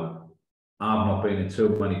 Now, I've not been in too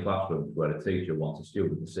many classrooms where a teacher wants a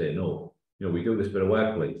student to say no. You know, we do this bit of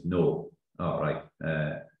work, please. No. All right.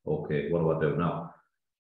 Okay, what do I do now?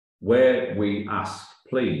 Where we ask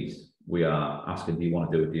please, we are asking, do you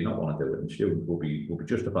want to do it? Do you not want to do it? And students will be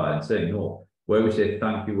justified in saying no. Where we say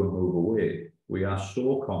thank you and move away, we are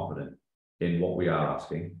so confident in what we are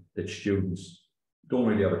asking that students don't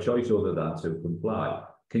really have a choice other than to comply.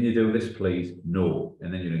 Can you do this, please? No.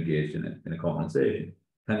 And then you're engaged in a conversation.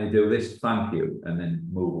 Can you do this? Thank you. And then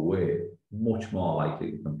move away. Much more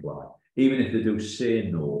likely to comply. Even if they do say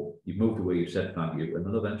no, you've moved away, you've said thank you, and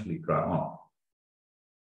they'll eventually crack on.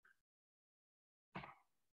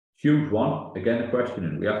 Huge one. Again, a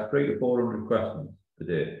questioning. We have 300 to 400 questions a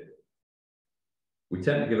day. We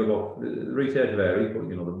tend to give about, the research varies, but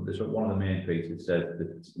you know, this one of the main pieces says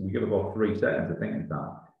that we give about 3 seconds of thinking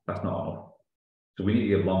time. That's not enough. So we need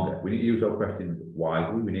to give longer. We need to use our questions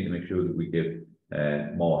wisely. We need to make sure that we give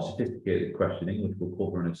more sophisticated questioning, which we'll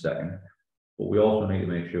cover in a second. But we also need to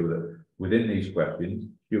make sure that within these questions,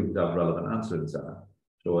 students have relevant answers.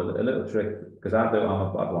 So a little trick, because I'm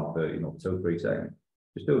a bad one for, you know, 2, 3 seconds.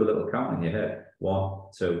 Just do a little count in your head. 1,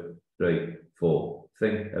 2, 3, 4.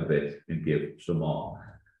 Think a bit and give some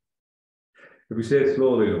more. If we say it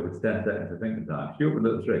slowly enough, it's 10 seconds of thinking time. Stupid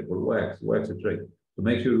little trick, but it works. It works a trick. So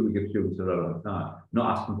make sure that we give students a relevant time.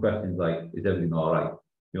 Not asking questions like, is everything all right?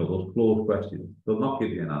 You know, those closed questions. They'll not give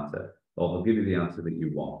you an answer, or they'll give you the answer that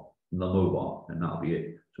you want, and they'll move on, and that'll be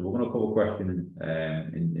it. So we're going to cover questioning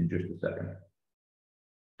in just a second.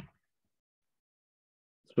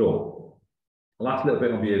 So, last little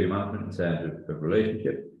bit on behaviour management in terms of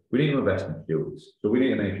relationship. We need to invest in students. So we need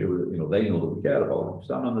to make sure that, you know, they know that we care about them.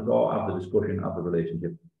 Stand on the door, have the discussion, have the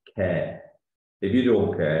relationship, care. If you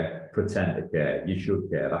don't care, pretend to care. You should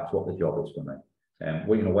care. That's what the job is for me.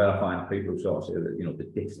 Well, you know, where I find people who sort of say that, you know,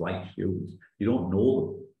 they dislike students, you don't know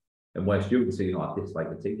them. And where students say, you know, I dislike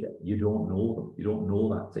the teacher, you don't know them. You don't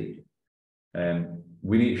know that teacher.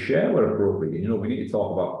 We need to share where appropriate. You know, we need to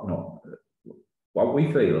talk about, you know, what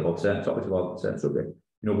we feel about certain topics, about certain subjects.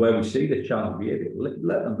 You know, where we see this challenge behaviour,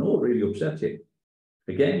 let them know it really upsets you.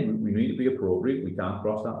 Again, we need to be appropriate. We can't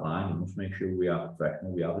cross that line. We must make sure we are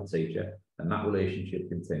professional, we are the teacher, and that relationship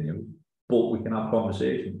continues. But we can have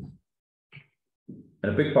conversations.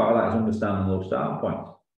 And a big part of that is understanding those starting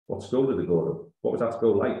points. What school did they go to? What was that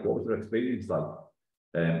school like? What was their experience like?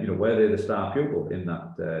 You know, were they the star pupil in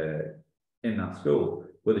that school?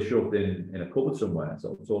 Were they shoved in a cupboard somewhere and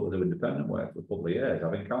sort of told to do independent work for a couple of years?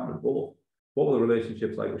 I've encountered both. What were the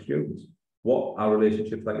relationships like with students? What are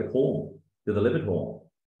relationships like at home? Do they live at home?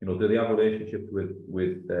 You know, do they have relationships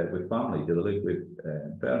with family? Do they live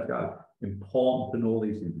with parents? Guys, important to know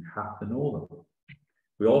these things. You have to know them.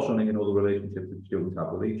 We also need to know the relationships that students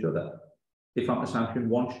have with each other. If I'm to sanction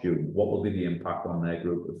one student, what will be the impact on their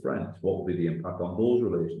group of friends? What will be the impact on those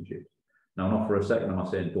relationships? Now, not for a second am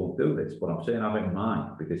I saying don't do this, but I'm saying have it in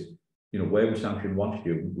mind, because, you know, where we sanction one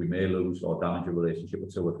student, we may lose or damage a relationship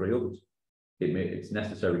with 2 or 3 others. It's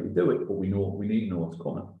necessary to do it, but we need to know what's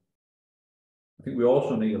coming. I think we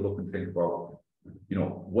also need to look and think about, you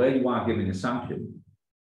know, where you are giving a sanction,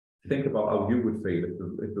 think about how you would feel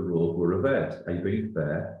if the roles were reversed. Are you being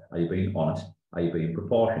fair? Are you being honest? Are you being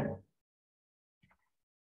proportionate?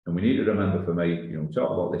 And we need to remember, for me, you know,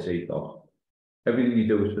 talk about this ethos. Everything you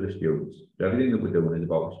do is for the students. Everything that we're doing is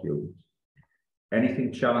about the students.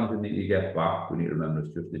 Anything challenging that you get back, we need to remember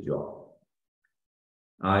it's just a job.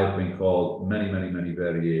 I have been called many, many, many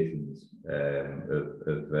variations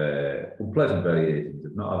of unpleasant variations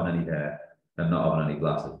of not having any hair and not having any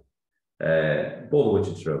glasses, both of which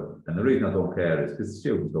are true. And the reason I don't care is because the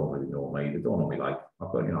students don't really know me. They don't know me like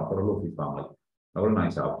I've got, you know, I've got a lovely family. I've got a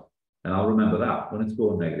nice house. And I'll remember that when it's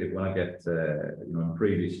going negative, when I get, you know, in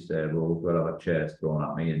previous roles where I've had chairs thrown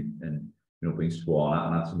at me and you know, being sworn at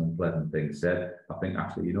and had some unpleasant things said, I think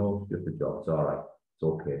actually, you know, it's just a job. It's all right. It's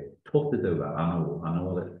okay. Tough to do that. I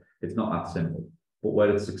know that it's not that simple. But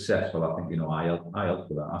where it's successful, I think, you know, I helped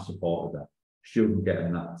with that. I supported that. Student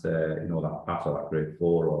getting that, you know, that pass or that grade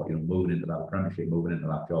 4, or, you know, moving into that apprenticeship, moving into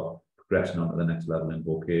that job, progressing on to the next level in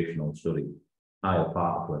vocational study. I have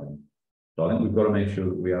part of playing. So I think we've got to make sure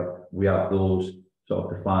that we have those sort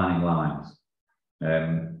of defining lines.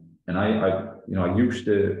 And you know, I used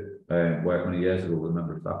to work many years ago with a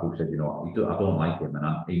member of staff who said, you know, I don't like him, and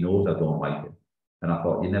he knows I don't like him. And I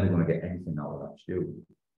thought, you're never going to get anything out of that student.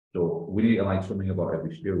 So we need to like something about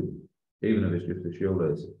every student, even if it's just a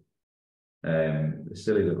shoelace.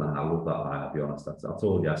 Silly little line, I love that line, I'll be honest. I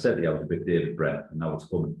told you, I said to you I was a bit David Brent, and now it's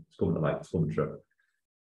coming to life, it's coming true.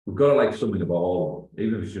 We've got to like something about all of them,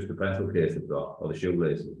 even if it's just the pencil case they've got, or the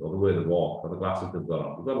shoelaces, or the way they walk, or the glasses they've got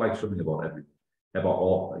on. We've got to like something about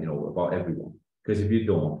about everyone. Because if you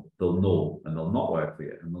don't, they'll know, and they'll not work for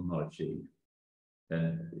you, and they'll not achieve.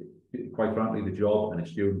 And quite frankly, the job and a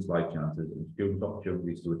student's life chances and students'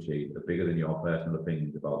 opportunities to achieve are bigger than your personal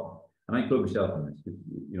opinions about them. And I include myself in this, because,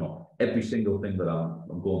 you know, every single thing that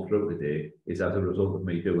I'm going through today is as a result of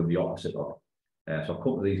me doing the opposite of it. So I've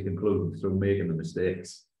come to these conclusions through making the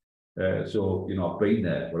mistakes. So, you know, I've been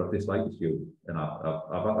there where I've disliked the student, and I've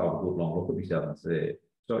had to have a good long look at myself and say,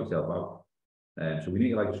 sort yourself out. So we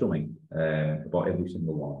need to like something about every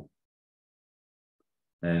single one.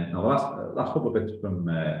 Now, the last couple of bits from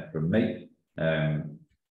me.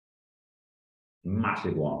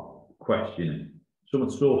 Massive one, questioning. Something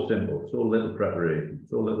so simple, so little preparation,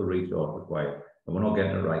 so little resource required, and we're not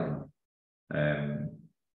getting it right now.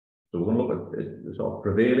 So we're going to look at the sort of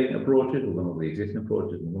prevailing approaches, we're going to look at the existing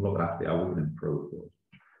approaches, and we're going to look at actually how we can improve those.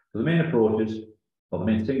 So the main approaches, or the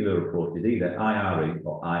main singular approach, is either IRE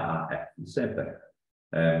or IRF, the same thing.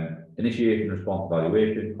 Initiation, response,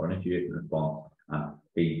 evaluation, or initiation, response, and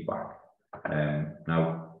feedback.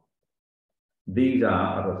 Now, these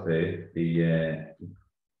are, as I say, the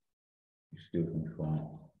excuse me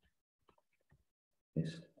for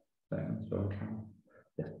this second, sorry.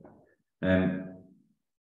 Yes.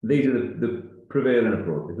 These are the prevailing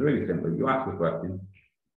approaches. It's really simple. You ask the question,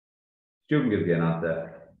 student gives you an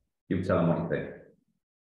answer, you tell them what you think.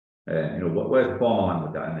 You know, where's the formal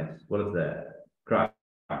language at in this? Well, it's there. Crack,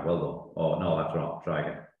 well done. Or no, that's wrong. Try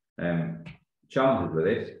again. Challenges with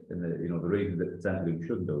this, and the reason that potentially we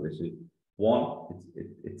shouldn't do this is, one,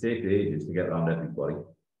 it takes ages to get around everybody.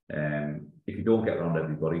 If you don't get around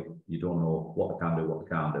everybody, you don't know what they can do, what they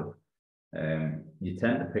can't do. You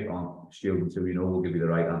tend to pick on students who you know will give you the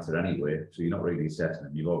right answer anyway, so you're not really assessing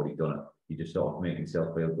them. You've already done it. You just sort of making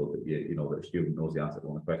yourself feel good that you know that a student knows the answer to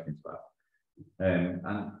one of the questions back. And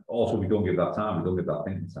also we don't give that time. We don't give that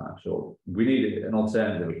thinking time. So we need an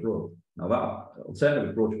alternative approach. Now that alternative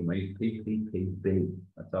approach for me, PPPB.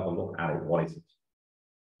 Let's have a look at it. What is it?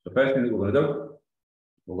 The first thing that we're going to do,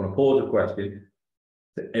 we're going to pose a question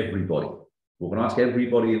to everybody. We're going to ask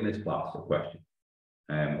everybody in this class a question.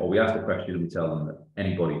 Or we ask the question and we tell them that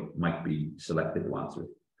anybody might be selected to answer it.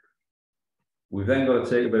 We've then got to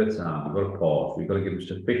take a bit of time, we've got to pause, we've got to give them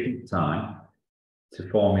sufficient time to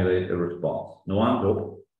formulate a response. No hands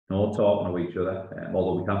up, no talking to each other,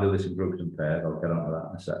 although we can do this in groups and pairs. I'll get onto that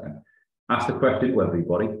in a second. Ask the question to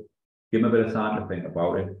everybody, give them a bit of time to think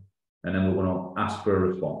about it, and then we're going to ask for a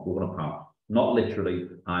response. We're going to pounce. Not literally,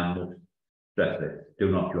 I must stress this,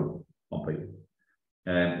 do not jump on people.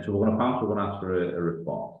 So we're going to pounce, we're going to ask for a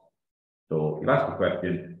response. So you've asked the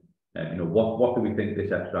question, you know, what do we think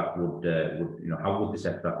this extract would you know, how would this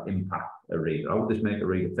extract impact a reader? How would this make a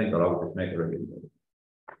reader think, or how would this make a reader think?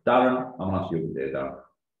 Darren, I'm going to ask you today, Darren.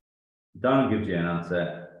 Darren gives you an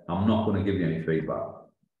answer. I'm not going to give you any feedback.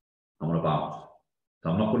 I'm going to bounce. So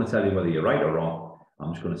I'm not going to tell you whether you're right or wrong.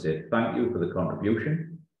 I'm just going to say thank you for the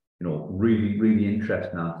contribution. You know, really, really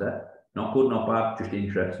interesting answer. Not good, not bad, just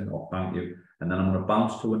interesting, or thank you. And then I'm going to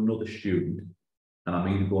bounce to another student, and I'm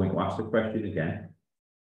either going to ask the question again,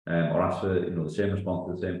 or ask for, you know, the same response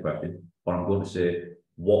to the same question, or I'm going to say,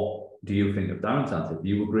 what do you think of Darren's answer? Do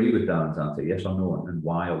you agree with Darren's answer? Yes or no, and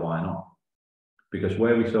why or why not? Because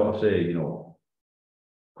where we sort of say, you know,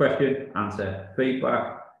 question, answer,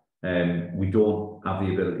 feedback, we don't have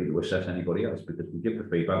the ability to assess anybody else, because we give the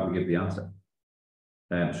feedback, we give the answer.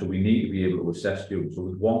 So we need to be able to assess students. So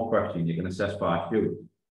with one question, you can assess 5 students.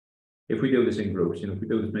 If we do this in groups, you know, if we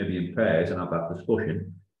do this maybe in pairs and have that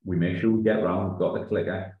discussion, we make sure we get around, we've got the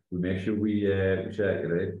clicker, we make sure we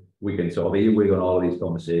circulate, we can sort of earwig on all of these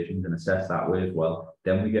conversations and assess that way as well.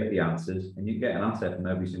 Then we get the answers, and you get an answer from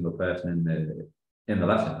every single person in the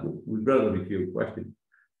lesson with relatively few questions.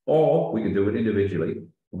 Or we can do it individually.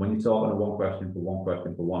 And when you're talking to one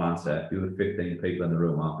question for one answer, the other 15 people in the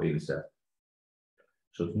room aren't being assessed.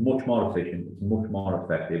 So it's much more efficient, it's much more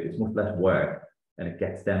effective, it's much less work, and it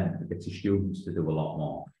gets the students to do a lot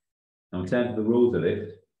more. Now, in terms of the rules of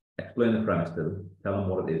this, explain the premise to them, tell them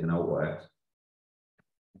what it is and how it works.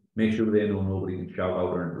 Make sure they know nobody can shout out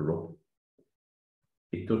or interrupt.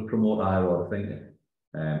 It does promote higher order thinking.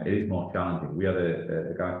 It is more challenging. We had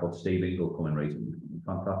a guy called Steve Ingle come in recently,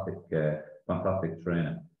 fantastic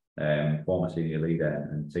trainer, former senior leader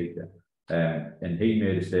and teacher. And he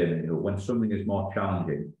made a statement, when something is more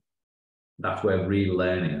challenging, that's where real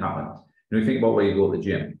learning happens. You think about where you go to the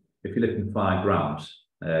gym. If you're lifting 5 grams,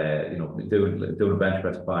 doing a bench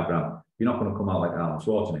press of 5 grams, you're not going to come out like Arnold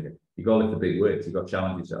Schwarzenegger. You've got to lift the big weights, you've got to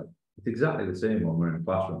challenge yourself. It's exactly the same when we're in a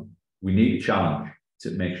classroom. We need a challenge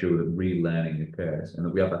to make sure that real learning occurs and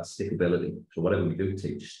that we have that stickability. So whatever we do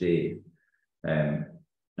teach stays. And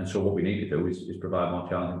so what we need to do is provide more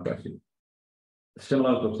challenging questions.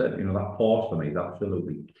 Similar as I've said, that pause for me is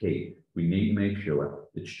absolutely key. We need to make sure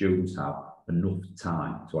that students have enough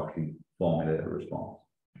time to actually formulate a response.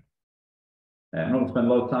 I'm not going to spend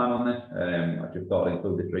a lot of time on this. I just thought I'd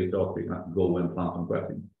include this resource so you can actually go away and plan some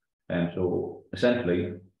questions. So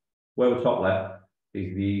essentially, where the top left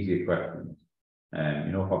is the easier questions.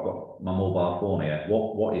 If I've got my mobile phone here,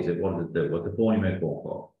 what is it? What does it do? What's the phone you made phone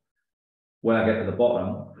for? When I get to the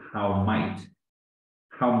bottom, how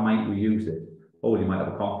might we use it? Oh, you might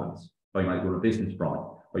have a conference, or you might run a business from it,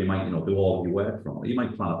 or you might, do all of your work from it, or you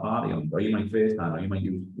might plan a party on it, or you might FaceTime, or you might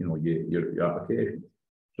use, your application.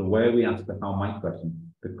 So where we ask the how might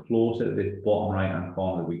question, the closer to this bottom right-hand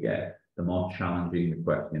corner that we get, the more challenging the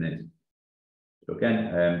question is. So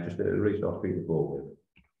again, just a resource for you to go with.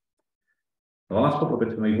 The last couple of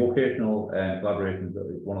bits for me, vocational collaboration is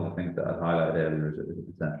one of the things that I'd highlighted earlier as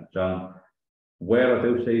a potential challenge. Where I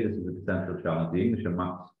do see this as a potential challenge, the English and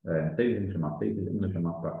Maths, English and Maths teachers, English and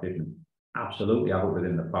Maths practitioners, absolutely have it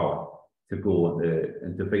within the power to go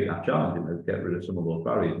and defeat that challenge and to get rid of some of those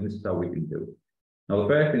barriers. And this is how we can do it. Now, the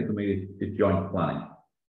first thing for me is joint planning.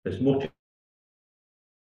 As much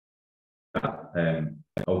as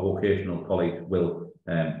our vocational colleagues will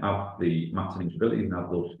have the maths and English abilities and have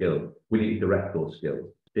those skills, we need to direct those skills.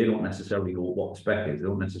 They don't necessarily know what the spec is. They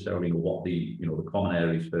don't necessarily know what the common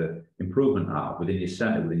areas for improvement are within your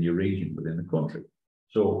centre, within your region, within the country.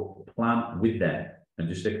 So plan with them and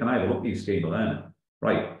just say, can I have a look at your scheme of learning?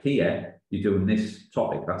 Right, here, you're doing this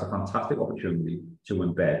topic. That's a fantastic opportunity to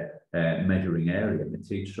embed measuring area and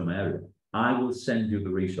teach some area. I will send you the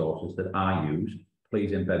resources that I use.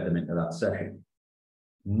 Please embed them into that session.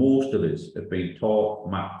 Most of us have been taught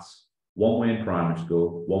maths one way in primary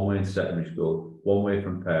school, one way in secondary school, one way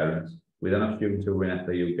from parents. We then have students who are in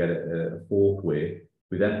FAU get a 4th way.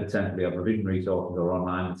 We then potentially have revision resources or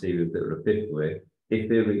online materials that are a 5th way. If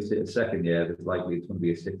they reach it a 2nd year, it's likely it's going to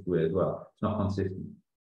be a 6th way as well. It's not consistent.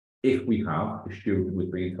 If we have a student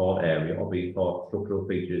who's being taught area or being taught structural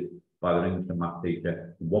features by their English and Maths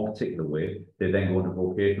teacher in one particular way, they then go into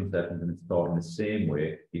vocational sessions and it's taught in the same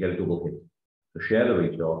way, you get a double hit. So share the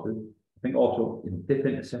resources. I think also dip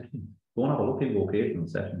into sessions. Go and have a look in vocational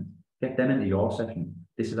sessions. Get them into your session.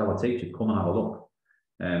 This is our teacher. Come and have a look.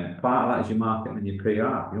 Part of that is your marketing and your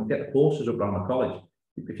PR. Get the posters up around the college.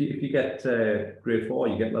 If you get grade 4,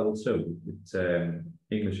 you get level 2. It's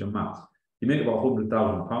English and Maths. You make about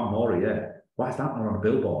 £100,000 more a year. Why is that not on a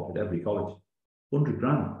billboard at every college? 100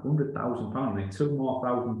 grand, £100,000. You make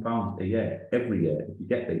 £2,000 more a year, every year. If you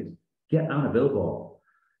get these, get on a billboard.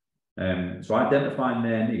 So identifying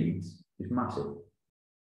their needs is massive.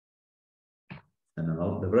 And then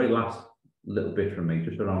the very last little bit from me,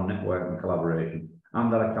 just around network and collaboration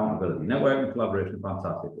and that accountability. Network and collaboration is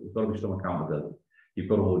fantastic, but there's got to be some accountability. You've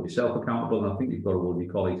got to hold yourself accountable, and I think you've got to hold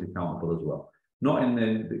your colleagues accountable as well. Not in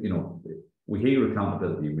the, we hear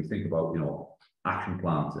accountability and we think about, action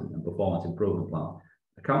plans and performance improvement plans.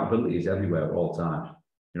 Accountability is everywhere at all times.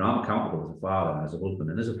 I'm accountable as a father and as a husband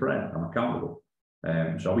and as a friend. I'm accountable.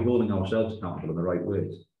 So are we holding ourselves accountable in the right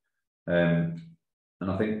ways? And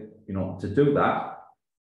I think, to do that,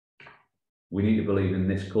 we need to believe in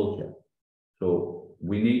this culture. So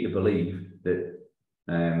we need to believe that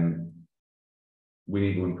we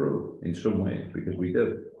need to improve in some ways, because we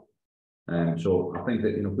do. So I think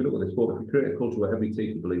that, if we look at this book, if we create a culture where every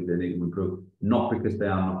teacher believes they need to improve, not because they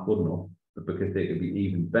are not good enough, but because they can be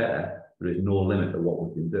even better, there is no limit to what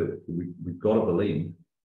we can do. We've got to believe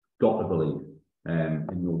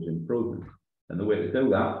in those improvements. And the way to do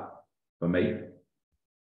that, for me,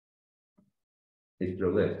 is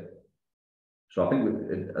through this. So I think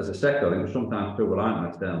as a sector, I think we're sometimes too reliant on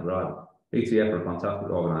external drivers. ETF are a fantastic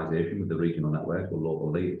organisation with the regional networks with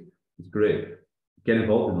local leaders. It's great. Get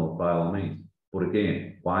involved in those by all means. But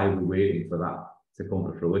again, why are we waiting for that to come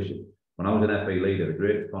to fruition? When I was an FA leader, the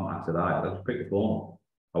greatest contacts that I had, I just picked the phone up.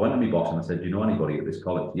 I went to my boss and I said, do you know anybody at this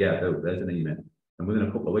college? Yeah, there's an email. And within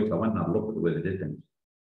a couple of weeks, I went and had a look at the way they did things.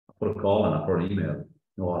 I put a call in, I put an email.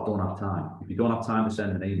 No, I don't have time. If you don't have time to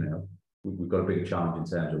send an email, we've got a bigger challenge in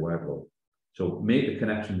terms of workload. So make the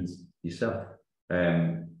connections yourself.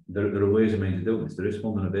 There are ways and means of doing this. There is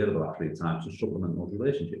funding available actually at times to supplement those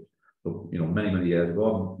relationships. So, you know, many years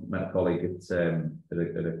ago, I met a colleague at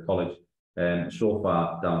a college so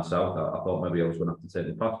far down south, I thought maybe I was going to have to take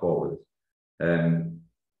the passport with us.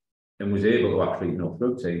 And was able to actually, you know,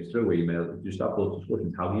 through Teams, through email, just have those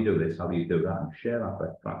discussions. How do you do this? How do you do that? And share that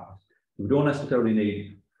best practice. We don't necessarily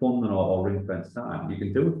need funding or ring-fence time. You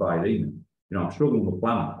can do it by email. You know, I'm struggling with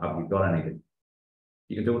planning. Have you got anything?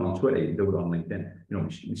 You can do it on Twitter. You can do it on LinkedIn. You know,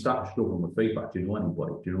 you start struggling with feedback. Do you know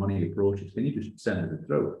anybody? Do you know any approaches? Can you just send it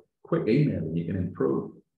through? Quick email and you can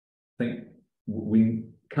improve. I think we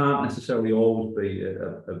can't necessarily always be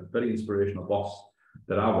a very inspirational boss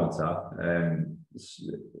that I once had.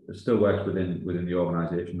 Still works within the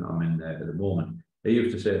organisation that I'm in at the moment. They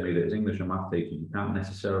used to say to me that as English and math teachers, you can't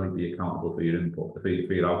necessarily be accountable for your input, for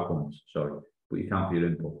your outcomes, sorry, but you can't for your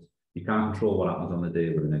inputs. You can't control what happens on the day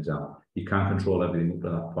with an exam. You can't control everything up to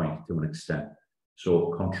that point to an extent.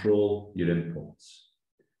 So control your inputs.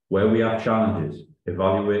 Where we have challenges,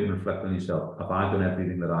 evaluate and reflect on yourself. Have I done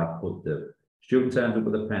everything that I could do? Student turns up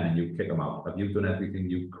with a pen and you kick them out. Have you done everything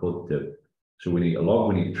you could do? So we need a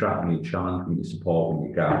log, we need to track, we need to challenge, we need to support, we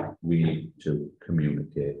need to guide, we need to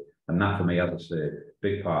communicate. And that for me, as I say,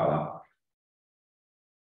 big part of that,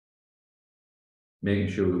 making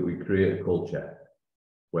sure that we create a culture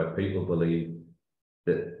where people believe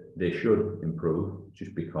that they should improve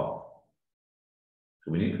just because.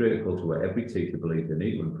 So we need to create a culture where every teacher believes they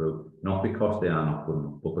need to improve, not because they are not good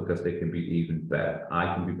enough, but because they can be even better.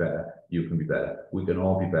 I can be better, you can be better. We can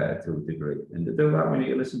all be better to a degree. And to do that, we need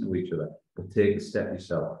to listen to each other, but take a step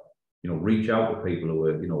yourself. You know, reach out to people who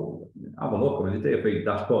are, you know, have a look. I mean, the DFE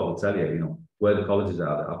dashboard will tell you, you know, where the colleges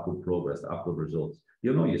are that have good progress, that have good results.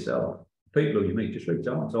 You'll know yourself. People who you meet, just reach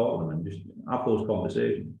out and talk to them and just have those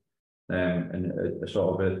conversations. And a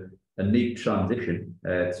sort of a neat transition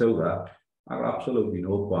to that. I have absolutely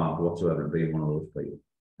no qualms whatsoever in being one of those people.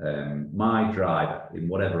 My drive in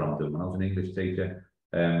whatever I'm doing, when I was an English teacher,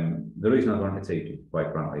 the reason I went into teaching,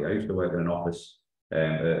 quite frankly, I used to work in an office,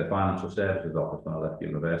 a financial services office when I left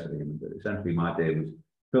university, and essentially my day was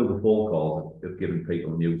filled with phone calls of giving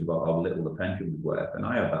people news about how little the pension was worth. And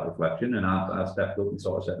I had that reflection, and I stepped up and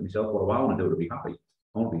sort of said to myself, what do I want to do to be happy?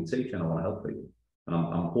 I want to be a teacher and I want to help people. And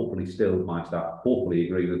I'm hopefully still, my staff hopefully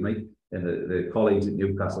agree with me, and the colleagues at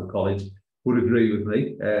Newcastle College would agree with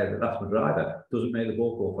me that that's my driver. Doesn't make the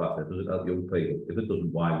ball go faster, doesn't help young people. If it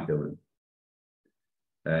doesn't, why are we doing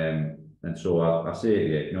it? And so I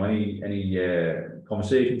say, you know, any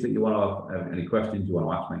conversations that you want to have, any questions you want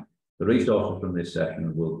to ask me, the resources from this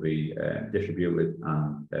session will be distributed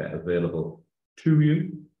and available to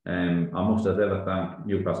you. I must as ever thank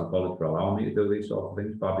Newcastle College for allowing me to do these sort of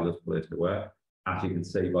things. Fabulous place to work. As you can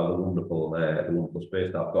see by the wonderful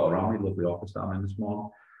space that I've got around me, lovely office that I'm in this morning.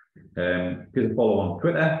 Give a follow on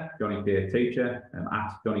Twitter, Johnny K Teacher,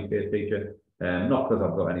 at Johnny K Teacher. Not because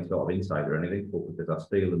I've got any sort of insight or anything, but because I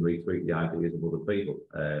steal and retweet the ideas of other people.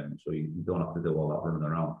 So you don't have to do all that running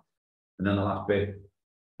around. And then the last bit,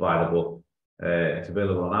 buy the book. It's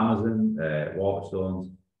available on Amazon,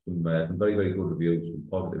 Waterstones, some very, very good reviews, some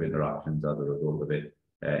positive interactions as a result of it,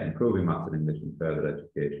 improving maths and English and further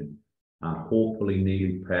education. And hopefully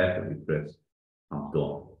nearly perfectly, Chris, I'm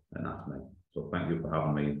done. And that's me. So thank you for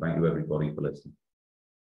having me. Thank you, everybody, for listening.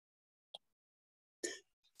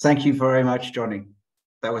 Thank you very much, Johnny.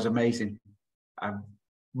 That was amazing. I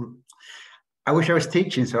wish I was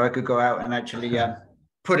teaching so I could go out and actually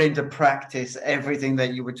put into practice everything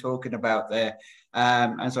that you were talking about there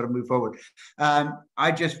and sort of move forward.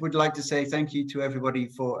 I just would like to say thank you to everybody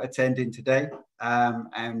for attending today.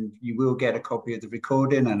 And you will get a copy of the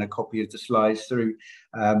recording and a copy of the slides through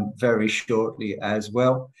very shortly as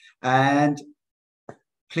well. And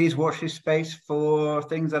please watch this space for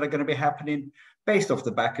things that are going to be happening based off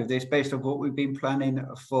the back of this, based on what we've been planning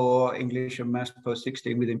for English and Maths Post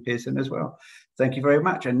 16 within Pearson as well. Thank you very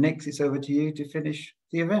much. And Nick, it's over to you to finish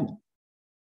the event.